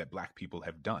things that Black people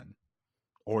have done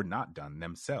or not done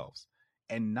themselves,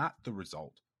 and not the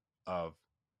result of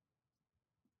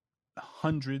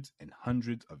hundreds and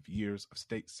hundreds of years of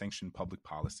state-sanctioned public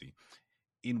policy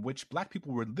in which Black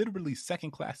people were literally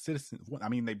second-class citizens. I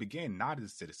mean, they began not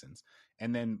as citizens,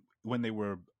 and then when they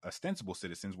were ostensible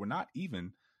citizens, were not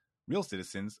even real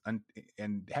citizens,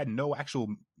 and had no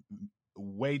actual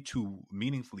way to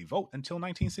meaningfully vote until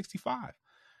 1965,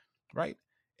 right?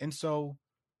 And so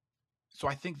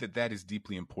I think that is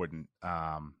deeply important.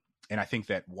 And I think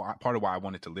that part of why I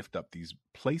wanted to lift up these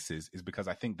places is because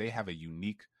I think they have a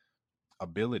unique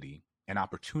ability and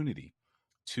opportunity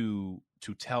to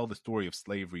tell the story of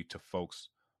slavery to folks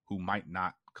who might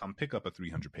not come pick up a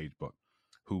 300-page book,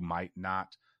 who might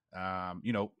not, I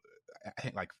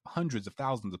think like hundreds of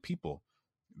thousands of people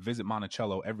visit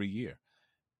Monticello every year.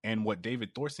 And what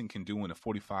David Thorson can do in a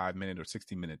 45-minute or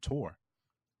 60-minute tour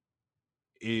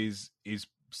is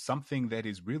something that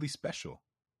is really special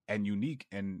and unique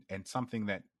and something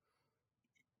that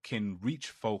can reach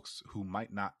folks who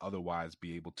might not otherwise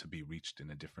be able to be reached in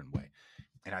a different way.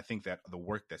 And I think that the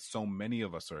work that so many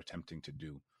of us are attempting to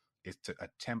do is to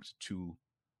attempt to,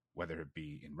 whether it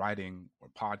be in writing or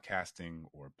podcasting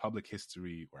or public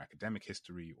history or academic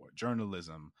history or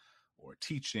journalism or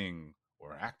teaching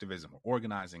or activism or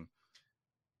organizing,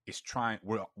 is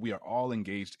we are all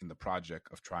engaged in the project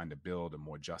of trying to build a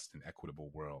more just and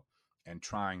equitable world, and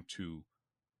trying to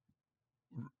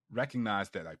recognize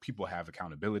that like people have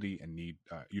accountability and need,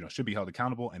 should be held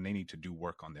accountable, and they need to do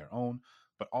work on their own.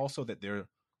 But also that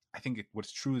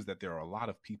what's true is that there are a lot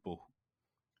of people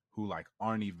who like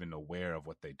aren't even aware of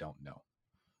what they don't know.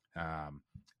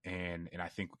 And I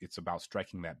think it's about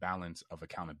striking that balance of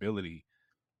accountability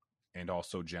and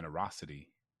also generosity.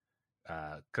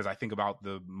 Because I think about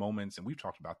the moments, and we've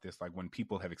talked about this, like when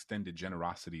people have extended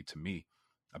generosity to me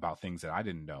about things that I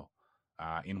didn't know,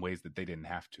 in ways that they didn't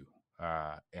have to.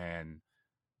 And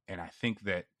I think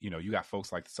that, you got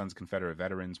folks like the Sons of Confederate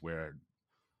Veterans where,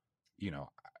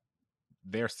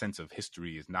 their sense of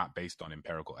history is not based on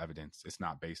empirical evidence. It's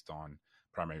not based on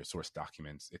primary source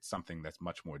documents. It's something that's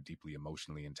much more deeply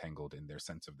emotionally entangled in their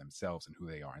sense of themselves and who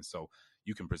they are. And so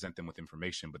you can present them with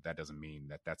information, but that doesn't mean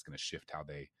that that's going to shift how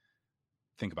they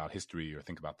think about history or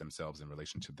think about themselves in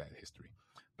relation to that history.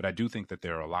 But I do think that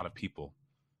there are a lot of people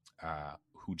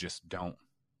who just don't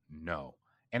know.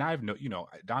 And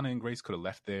Donna and Grace could have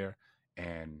left there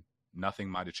and nothing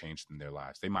might have changed in their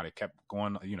lives. They might have kept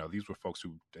going. These were folks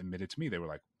who admitted to me, they were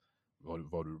like,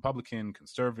 voted Republican,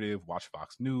 conservative, watch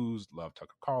Fox News, love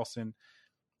Tucker Carlson.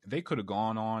 They could have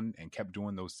gone on and kept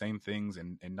doing those same things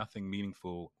and nothing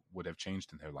meaningful would have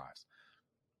changed in their lives.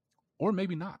 Or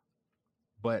maybe not.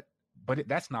 But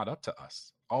that's not up to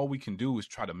us. All we can do is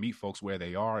try to meet folks where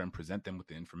they are and present them with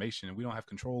the information. And we don't have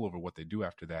control over what they do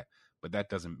after that. But that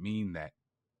doesn't mean that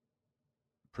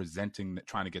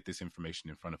trying to get this information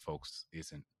in front of folks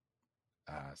isn't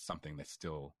something that's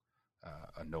still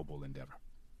a noble endeavor.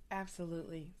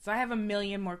 Absolutely. So I have a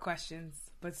million more questions,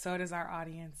 but so does our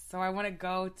audience. So I want to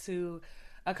go to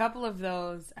a couple of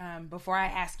those before I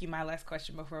ask you my last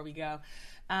question before we go.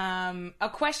 A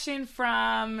question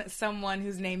from someone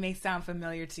whose name may sound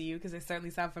familiar to you, because they certainly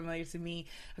sound familiar to me.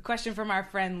 A question from our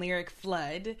friend Lyric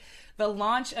Flood. The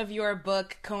launch of your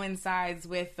book coincides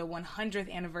with the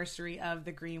 100th anniversary of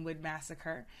the Greenwood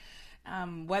Massacre.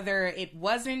 Whether it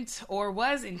wasn't or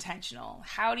was intentional,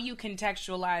 how do you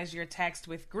contextualize your text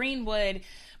with Greenwood,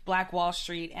 Black Wall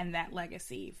Street, and that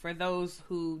legacy? For those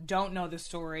who don't know the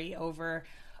story, over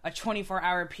a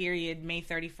 24-hour period, May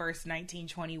 31st,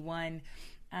 1921,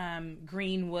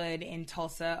 Greenwood in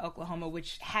Tulsa, Oklahoma,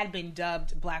 which had been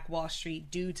dubbed Black Wall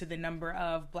Street due to the number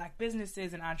of Black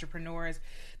businesses and entrepreneurs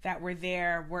that were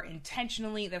there,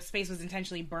 the space was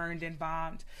intentionally burned and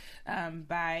bombed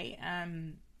by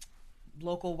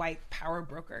local white power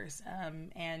brokers.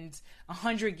 And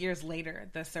 100 years later,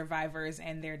 the survivors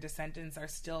and their descendants are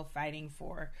still fighting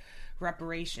for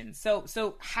reparations.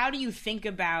 So how do you think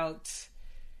about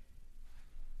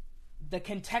the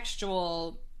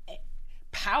contextual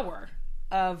power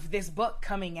of this book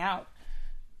coming out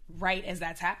right as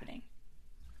that's happening?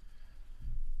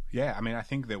 Yeah, I mean, I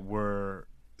think that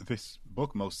this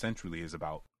book most centrally is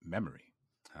about memory,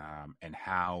 and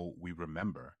how we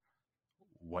remember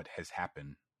what has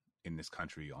happened in this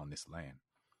country, on this land.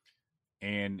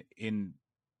 And in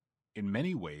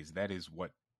many ways, that is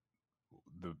what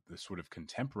the sort of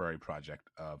contemporary project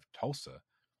of Tulsa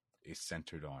is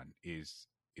centered on, is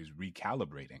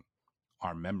recalibrating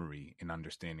our memory and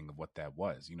understanding of what that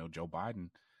was. Joe Biden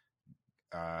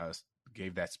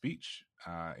gave that speech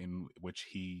in which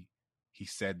he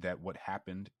said that what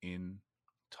happened in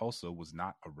Tulsa was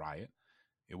not a riot,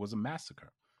 it was a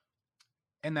massacre.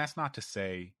 And that's not to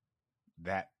say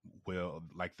that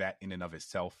that in and of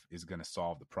itself is going to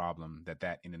solve the problem,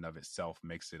 that in and of itself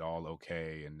makes it all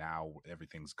okay and now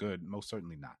everything's good. Most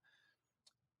certainly not.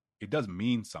 It does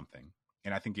mean something.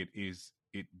 And I think it is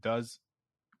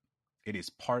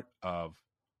part of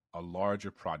a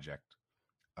larger project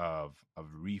of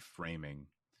reframing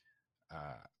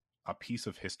a piece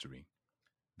of history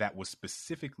that was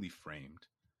specifically framed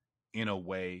in a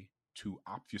way to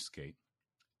obfuscate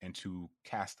and to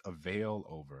cast a veil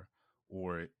over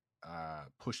or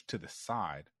push to the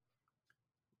side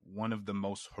one of the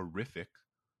most horrific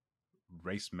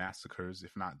race massacres,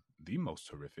 if not the most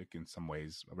horrific in some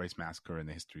ways, a race massacre in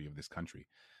the history of this country.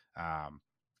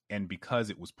 And because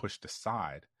it was pushed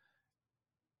aside,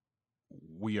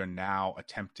 we are now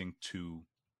attempting to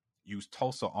use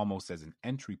Tulsa almost as an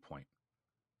entry point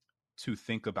to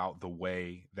think about the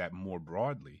way that more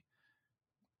broadly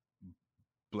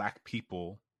Black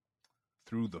people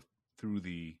through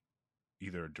the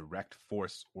either direct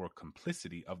force or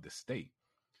complicity of the state,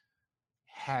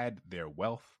 had their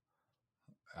wealth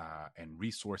and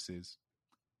resources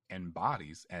and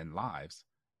bodies and lives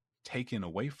taken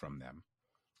away from them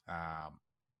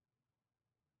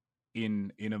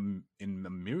in a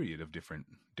myriad of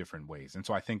different ways. And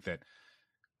so I think that,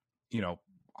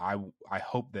 I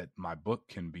hope that my book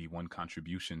can be one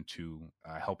contribution to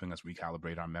helping us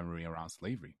recalibrate our memory around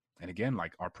slavery. And again,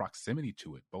 like our proximity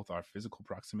to it, both our physical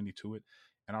proximity to it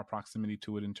and our proximity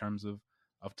to it in terms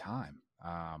of time.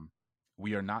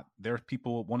 We are not, there are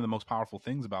people, one of the most powerful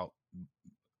things about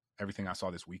everything I saw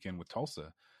this weekend with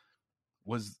Tulsa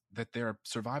was that there are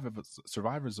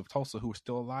survivors of Tulsa who are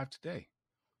still alive today,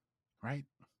 right?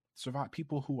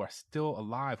 People who are still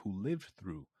alive, who lived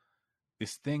through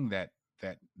this thing that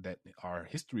our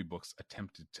history books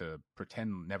attempted to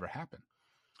pretend never happened.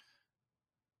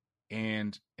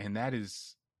 And that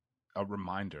is a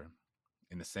reminder,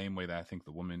 in the same way that I think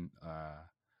the woman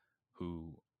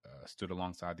who stood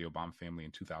alongside the Obama family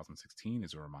in 2016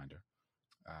 is a reminder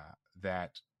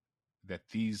that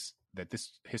this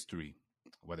history,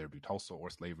 whether it be Tulsa or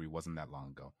slavery, wasn't that long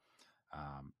ago,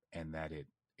 and that it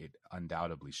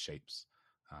undoubtedly shapes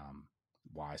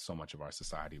why so much of our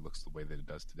society looks the way that it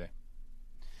does today.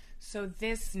 So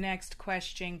this next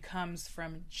question comes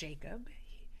from Jacob.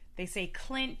 They say,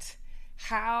 Clint,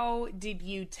 how did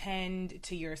you tend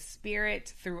to your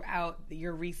spirit throughout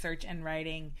your research and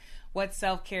writing? What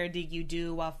self-care did you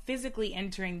do while physically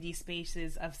entering these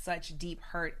spaces of such deep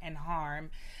hurt and harm?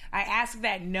 I ask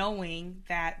that knowing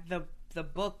that the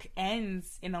book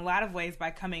ends in a lot of ways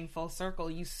by coming full circle.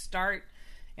 You start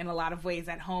in a lot of ways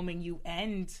at home and you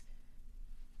end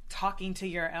talking to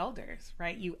your elders,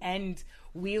 right? You end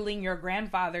wheeling your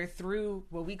grandfather through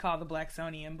what we call the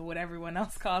Blacksonium, but what everyone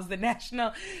else calls the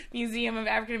National Museum of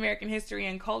African American History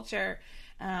and Culture.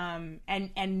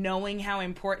 And knowing how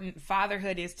important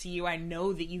fatherhood is to you, I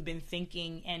know that you've been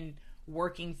thinking and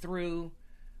working through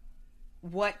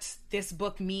what this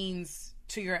book means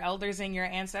to your elders and your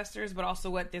ancestors, but also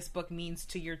what this book means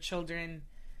to your children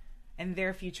and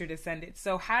their future descendants.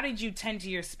 So how did you tend to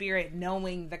your spirit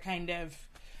knowing the kind of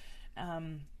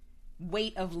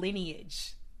weight of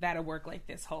lineage that a work like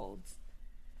this holds?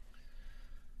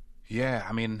 Yeah,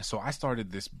 I mean, so I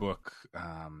started this book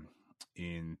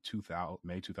in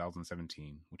May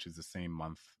 2017, which is the same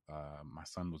month my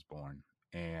son was born.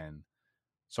 And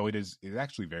so it's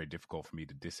actually very difficult for me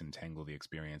to disentangle the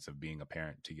experience of being a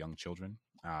parent to young children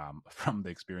from the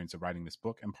experience of writing this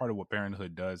book. And part of what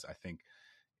parenthood does, I think,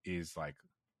 is like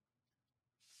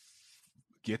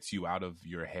gets you out of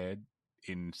your head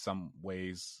in some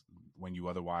ways when you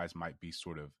otherwise might be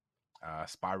sort of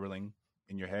spiraling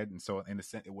in your head. And so in the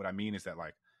sense, what I mean is that,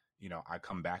 like, I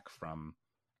come back from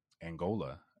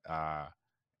Angola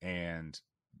and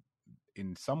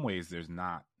in some ways there's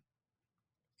not,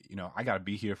 I got to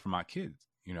be here for my kids.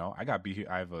 I got to be here.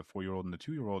 I have a 4-year-old and a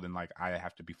 2-year-old, and like I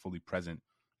have to be fully present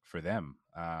for them.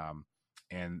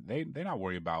 And they're not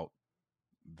worried about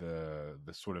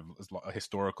the sort of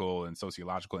historical and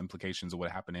sociological implications of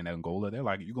what happened in Angola. They're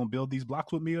like, you gonna build these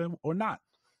blocks with me or not?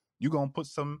 You gonna put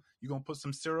some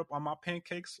syrup on my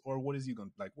pancakes, or what are you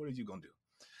gonna do?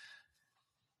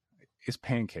 It's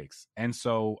pancakes. And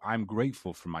so I'm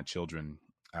grateful for my children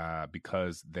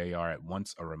because they are at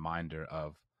once a reminder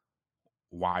of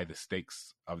why the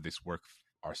stakes of this work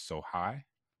are so high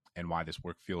and why this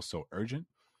work feels so urgent.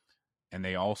 And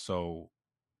they also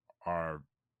are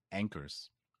anchors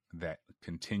that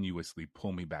continuously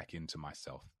pull me back into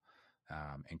myself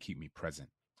and keep me present.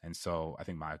 And so I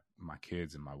think my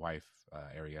kids and my wife,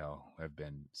 Ariel, have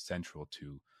been central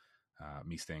to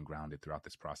me staying grounded throughout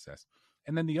this process.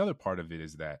 And then the other part of it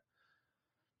is that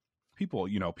people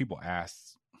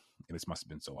ask, this must have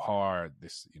been so hard,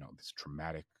 this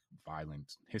traumatic,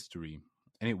 violent history.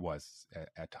 And it was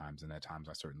at times. And at times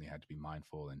I certainly had to be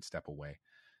mindful and step away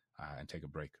and take a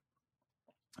break.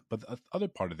 But the other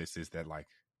part of this is that, like,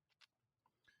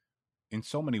 in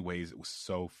so many ways, it was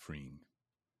so freeing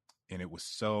and it was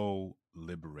so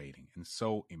liberating and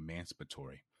so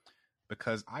emancipatory,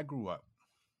 because I grew up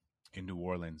in New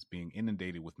Orleans being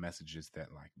inundated with messages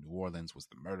that, like, New Orleans was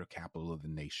the murder capital of the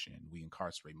nation. We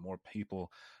incarcerate more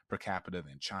people per capita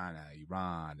than China,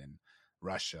 Iran, and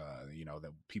Russia.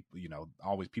 That people,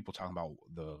 always people talking about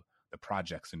the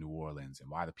projects in New Orleans and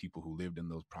why the people who lived in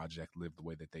those projects lived the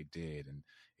way that they did. And,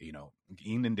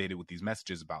 inundated with these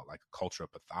messages about, like, a culture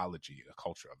of pathology, a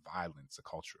culture of violence, a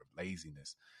culture of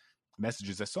laziness,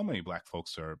 messages that so many Black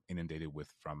folks are inundated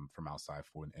with from outside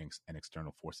and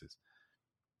external forces.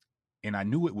 And I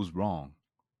knew it was wrong.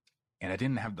 And I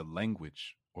didn't have the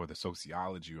language or the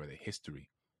sociology or the history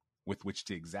with which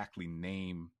to exactly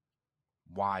name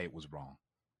why it was wrong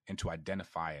and to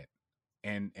identify it.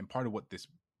 And part of what this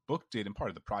book did, and part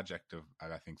of the project of,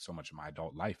 I think, so much of my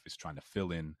adult life is trying to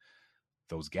fill in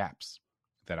those gaps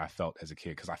that I felt as a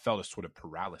kid, because I felt a sort of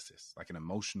paralysis, like an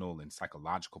emotional and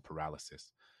psychological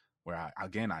paralysis, where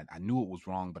I knew it was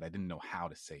wrong, but I didn't know how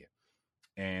to say it.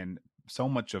 And so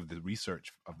much of the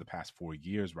research of the past 4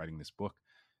 years writing this book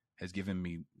has given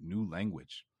me new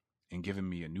language and given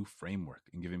me a new framework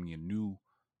and given me a new,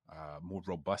 more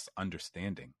robust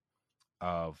understanding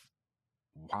of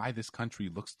why this country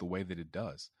looks the way that it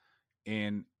does.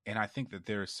 And I think that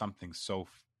there is something so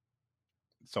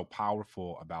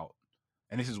powerful about,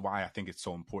 and this is why I think it's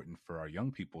so important for our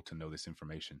young people to know this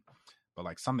information, but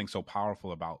like something so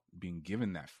powerful about being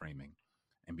given that framing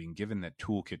and being given that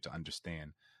toolkit to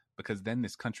understand, because then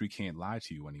this country can't lie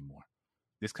to you anymore.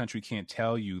 This country can't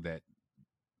tell you that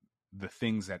the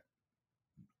things that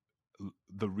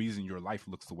the reason your life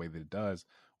looks the way that it does,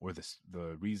 or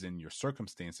the reason your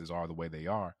circumstances are the way they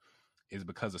are, is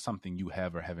because of something you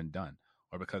have or haven't done,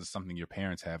 or because of something your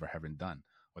parents have or haven't done,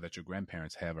 or that your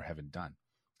grandparents have or haven't done.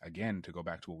 Again, to go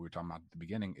back to what we were talking about at the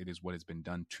beginning, it is what has been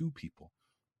done to people,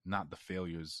 not the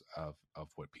failures of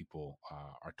what people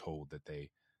are told that they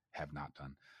have not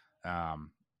done.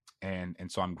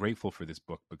 And so I'm grateful for this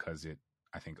book, because it,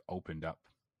 I think, opened up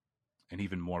an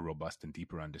even more robust and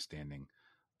deeper understanding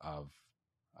of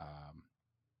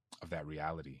that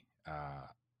reality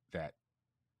that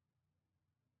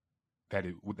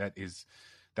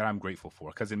I'm grateful for.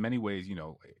 Because in many ways, you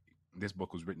know, this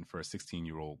book was written for a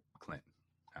 16-year-old Clint,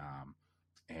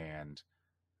 and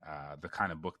the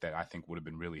kind of book that I think would have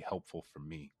been really helpful for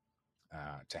me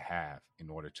to have in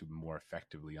order to more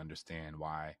effectively understand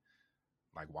why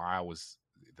I was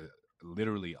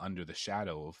literally under the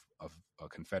shadow of a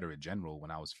Confederate general when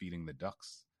I was feeding the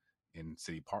ducks in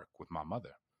City Park with my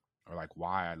mother, or like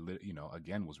why I,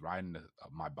 again, was riding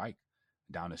my bike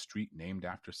down a street named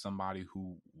after somebody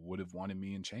who would have wanted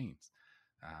me in chains.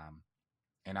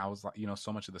 And I was like,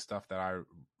 so much of the stuff that I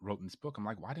wrote in this book, I'm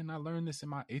like, why didn't I learn this in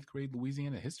my 8th grade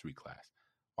Louisiana history class?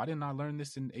 Why didn't I learn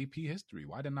this in AP history?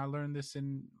 Why didn't I learn this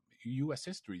in U.S.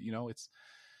 history? It's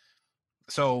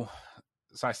so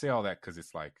I say all that because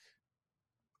it's like,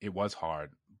 it was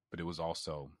hard, but it was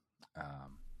also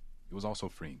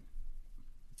freeing.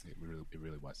 It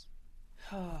really was.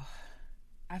 Oh,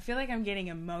 I feel like I'm getting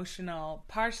emotional,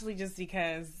 partially just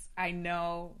because I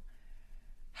know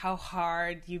how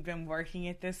hard you've been working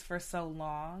at this for so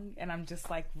long, and I'm just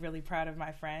like really proud of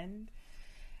my friend.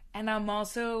 And I'm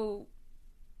also,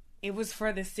 it was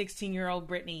for the 16-year-old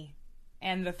Brittany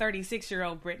and the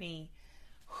 36-year-old Brittany,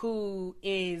 who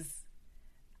is,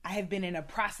 I have been in a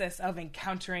process of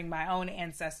encountering my own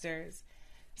ancestors.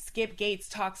 Skip Gates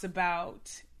talks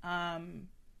about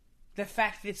the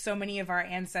fact that so many of our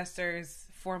ancestors,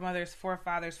 foremothers,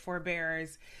 forefathers,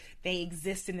 forebearers, they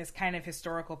exist in this kind of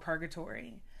historical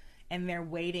purgatory, and they're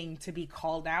waiting to be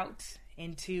called out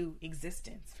into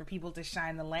existence, for people to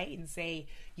shine the light and say,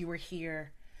 you were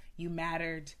here, you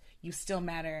mattered, you still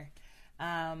matter.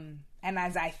 And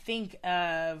as I think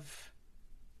of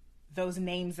those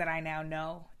names that I now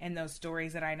know, and those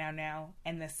stories that I now know,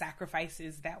 and the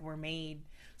sacrifices that were made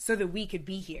so that we could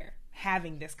be here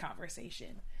having this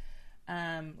conversation,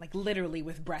 like literally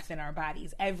with breath in our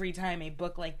bodies, every time a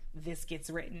book like this gets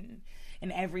written,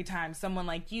 and every time someone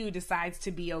like you decides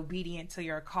to be obedient to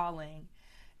your calling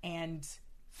and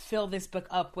fill this book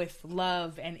up with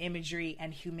love and imagery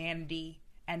and humanity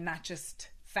and not just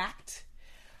fact,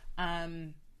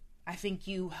 I think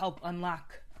you help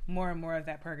unlock more and more of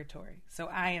that purgatory. So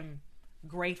I am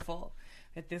grateful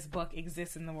that this book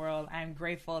exists in the world. I'm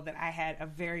grateful that I had a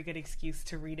very good excuse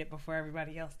to read it before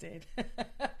everybody else did.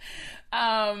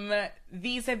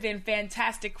 These have been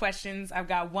fantastic questions. I've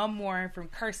got one more from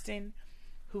Kirsten,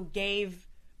 who gave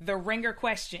the ringer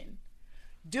question.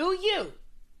 Do you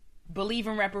believe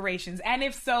in reparations? And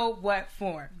if so, what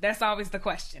form? That's always the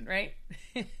question, right?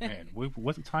 Man,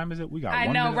 what time is it? We got I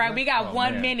 1 know, minute right? left? We got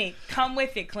 1 man. minute. Come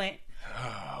with it, Clint.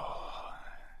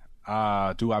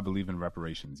 Do I believe in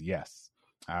reparations? Yes.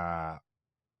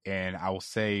 And I will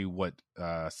say what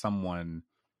one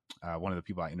of the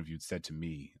people I interviewed said to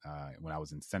me when I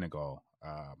was in Senegal,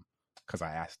 because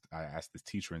I asked this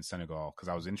teacher in Senegal, because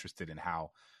I was interested in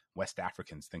how West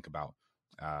Africans think about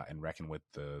and reckon with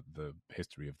the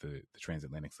history of the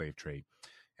transatlantic slave trade.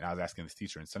 And I was asking this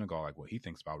teacher in Senegal, like, what he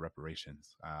thinks about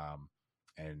reparations,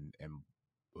 and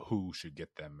who should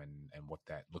get them, and what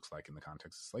that looks like in the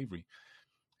context of slavery.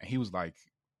 And he was like,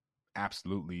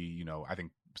 absolutely, you know, I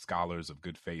think scholars of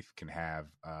good faith can have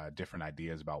different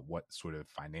ideas about what sort of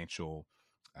financial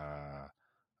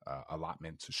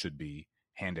allotments should be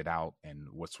handed out and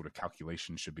what sort of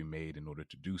calculations should be made in order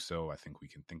to do so. I think we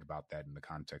can think about that in the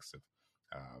context of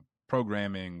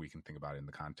programming. We can think about it in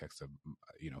the context of,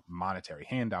 you know, monetary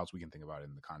handouts. We can think about it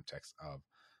in the context of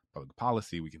public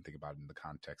policy. We can think about it in the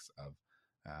context of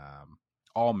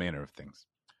all manner of things.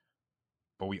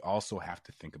 But we also have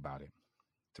to think about it,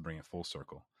 to bring it full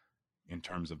circle, in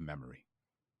terms of memory.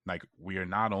 Like, we are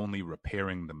not only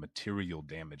repairing the material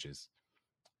damages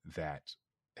that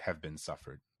have been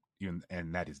suffered,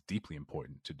 and that is deeply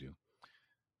important to do,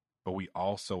 but we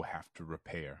also have to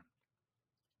repair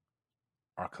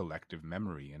our collective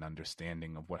memory and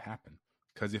understanding of what happened.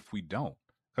 Because if we don't,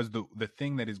 because the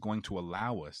thing that is going to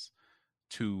allow us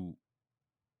to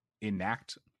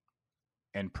enact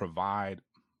and provide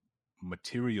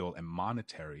material and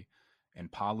monetary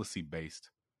and policy-based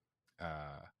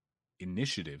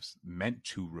initiatives meant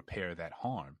to repair that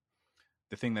harm,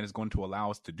 the thing that is going to allow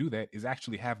us to do that is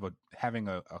actually having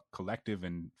a collective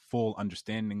and full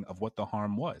understanding of what the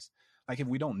harm was. Like, if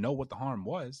we don't know what the harm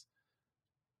was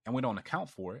and we don't account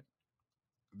for it,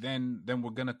 then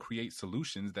we're going to create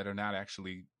solutions that are not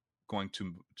actually going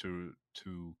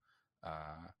to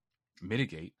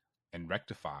mitigate and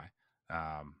rectify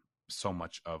so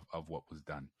much of what was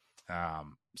done.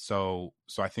 So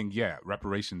I think, yeah,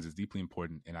 reparations is deeply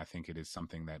important, and I think it is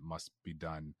something that must be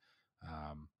done.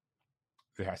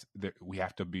 We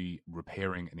have to be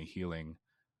repairing and healing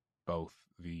both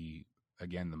the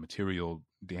material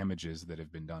damages that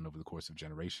have been done over the course of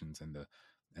generations, and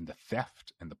the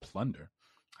theft and the plunder,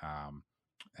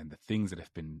 and the things that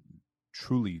have been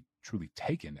truly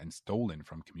taken and stolen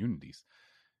from communities.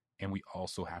 And we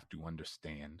also have to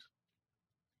understand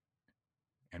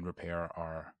and repair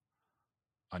our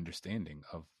understanding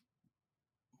of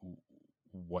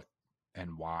what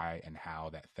and why and how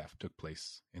that theft took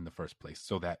place in the first place,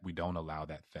 so that we don't allow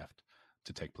that theft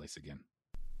to take place again.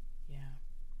 Yeah.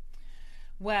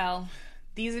 Well,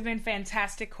 these have been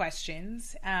fantastic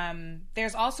questions.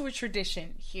 There's also a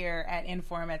tradition here at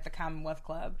Inform at the Commonwealth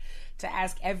Club to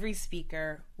ask every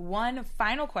speaker one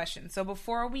final question. So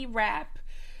before we wrap,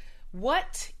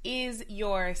 what is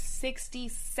your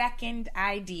 60-second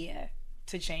idea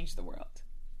to change the world?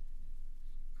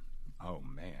 Oh,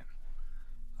 man.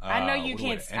 I know you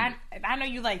can't. I know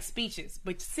you like speeches,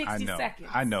 but 60 seconds.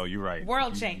 I know, you're right.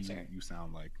 World changer. You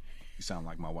sound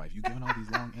like my wife. You giving all these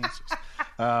long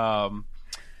answers.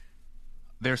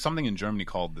 There's something in Germany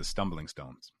called the stumbling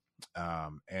stones,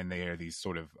 and they are these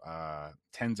sort of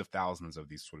tens of thousands of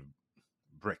these sort of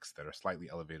bricks that are slightly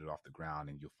elevated off the ground,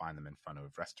 and you'll find them in front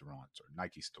of restaurants or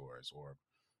Nike stores or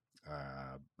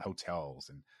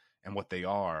hotels, and what they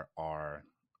are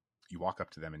you walk up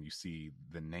to them and you see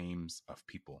the names of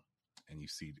people and you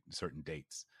see certain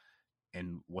dates,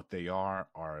 and what they are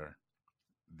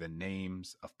the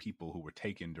names of people who were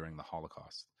taken during the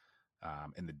Holocaust,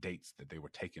 and the dates that they were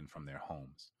taken from their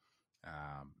homes,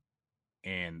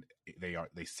 and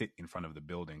they sit in front of the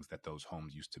buildings that those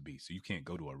homes used to be. So you can't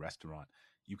go to a restaurant,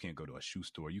 you can't go to a shoe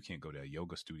store, you can't go to a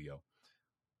yoga studio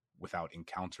without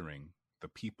encountering the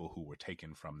people who were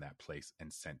taken from that place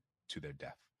and sent to their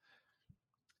death.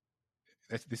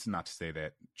 This is not to say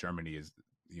that Germany is,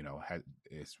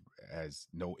 has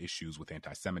no issues with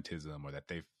anti-Semitism or that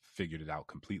they've figured it out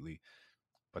completely,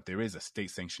 but there is a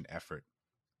state-sanctioned effort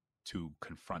to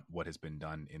confront what has been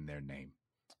done in their name,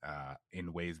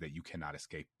 in ways that you cannot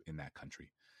escape in that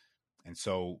country. And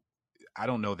so I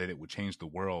don't know that it would change the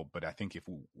world, but I think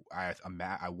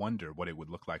I wonder what it would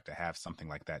look like to have something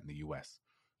like that in the U.S.,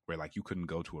 where like you couldn't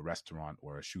go to a restaurant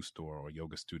or a shoe store or a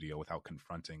yoga studio without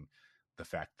confronting the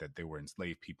fact that there were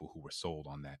enslaved people who were sold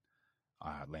on that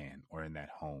land or in that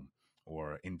home,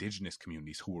 or indigenous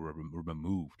communities who were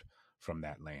removed from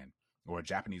that land, or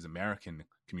Japanese American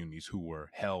communities who were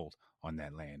held on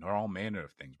that land, or all manner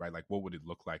of things, right? Like, what would it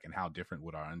look like, and how different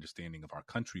would our understanding of our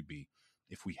country be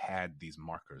if we had these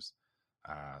markers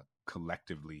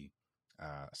collectively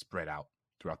spread out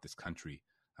throughout this country,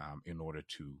 in order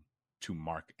to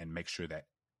mark and make sure that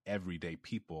everyday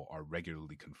people are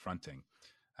regularly confronting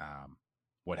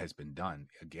what has been done,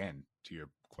 again, to your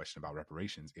question about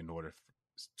reparations, in order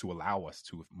to allow us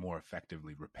to more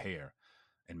effectively repair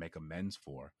and make amends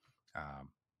for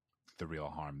the real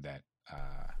harm that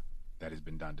has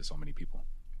been done to so many people.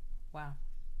 Wow.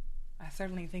 I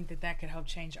certainly think that could help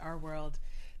change our world.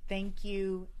 Thank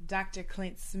you, Dr.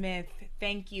 Clint Smith.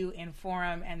 Thank you,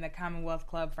 Inform and the Commonwealth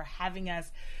Club, for having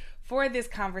us for this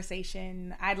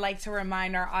conversation. I'd like to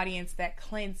remind our audience that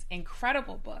Clint's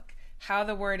incredible book, How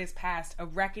the Word is Passed, A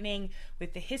Reckoning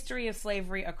with the History of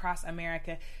Slavery Across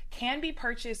America, can be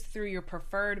purchased through your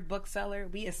preferred bookseller.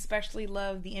 We especially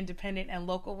love the independent and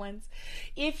local ones.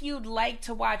 If you'd like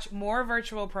to watch more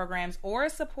virtual programs or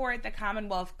support the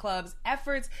Commonwealth Club's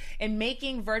efforts in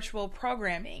making virtual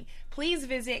programming, please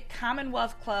visit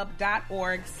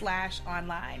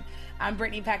commonwealthclub.org/online. I'm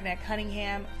Brittany Packnett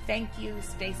Cunningham. Thank you,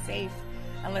 stay safe,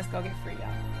 and let's go get free,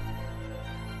 y'all.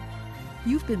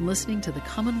 You've been listening to the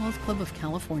Commonwealth Club of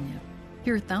California.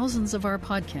 Hear thousands of our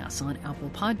podcasts on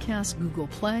Apple Podcasts, Google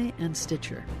Play, and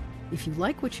Stitcher. If you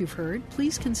like what you've heard,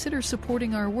 please consider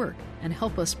supporting our work and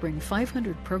help us bring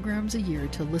 500 programs a year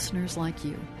to listeners like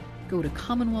you. Go to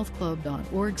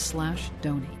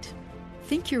commonwealthclub.org/donate.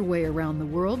 Think your way around the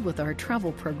world with our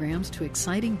travel programs to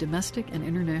exciting domestic and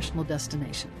international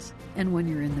destinations. And when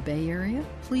you're in the Bay Area,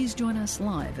 please join us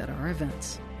live at our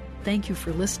events. Thank you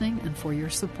for listening and for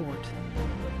your support.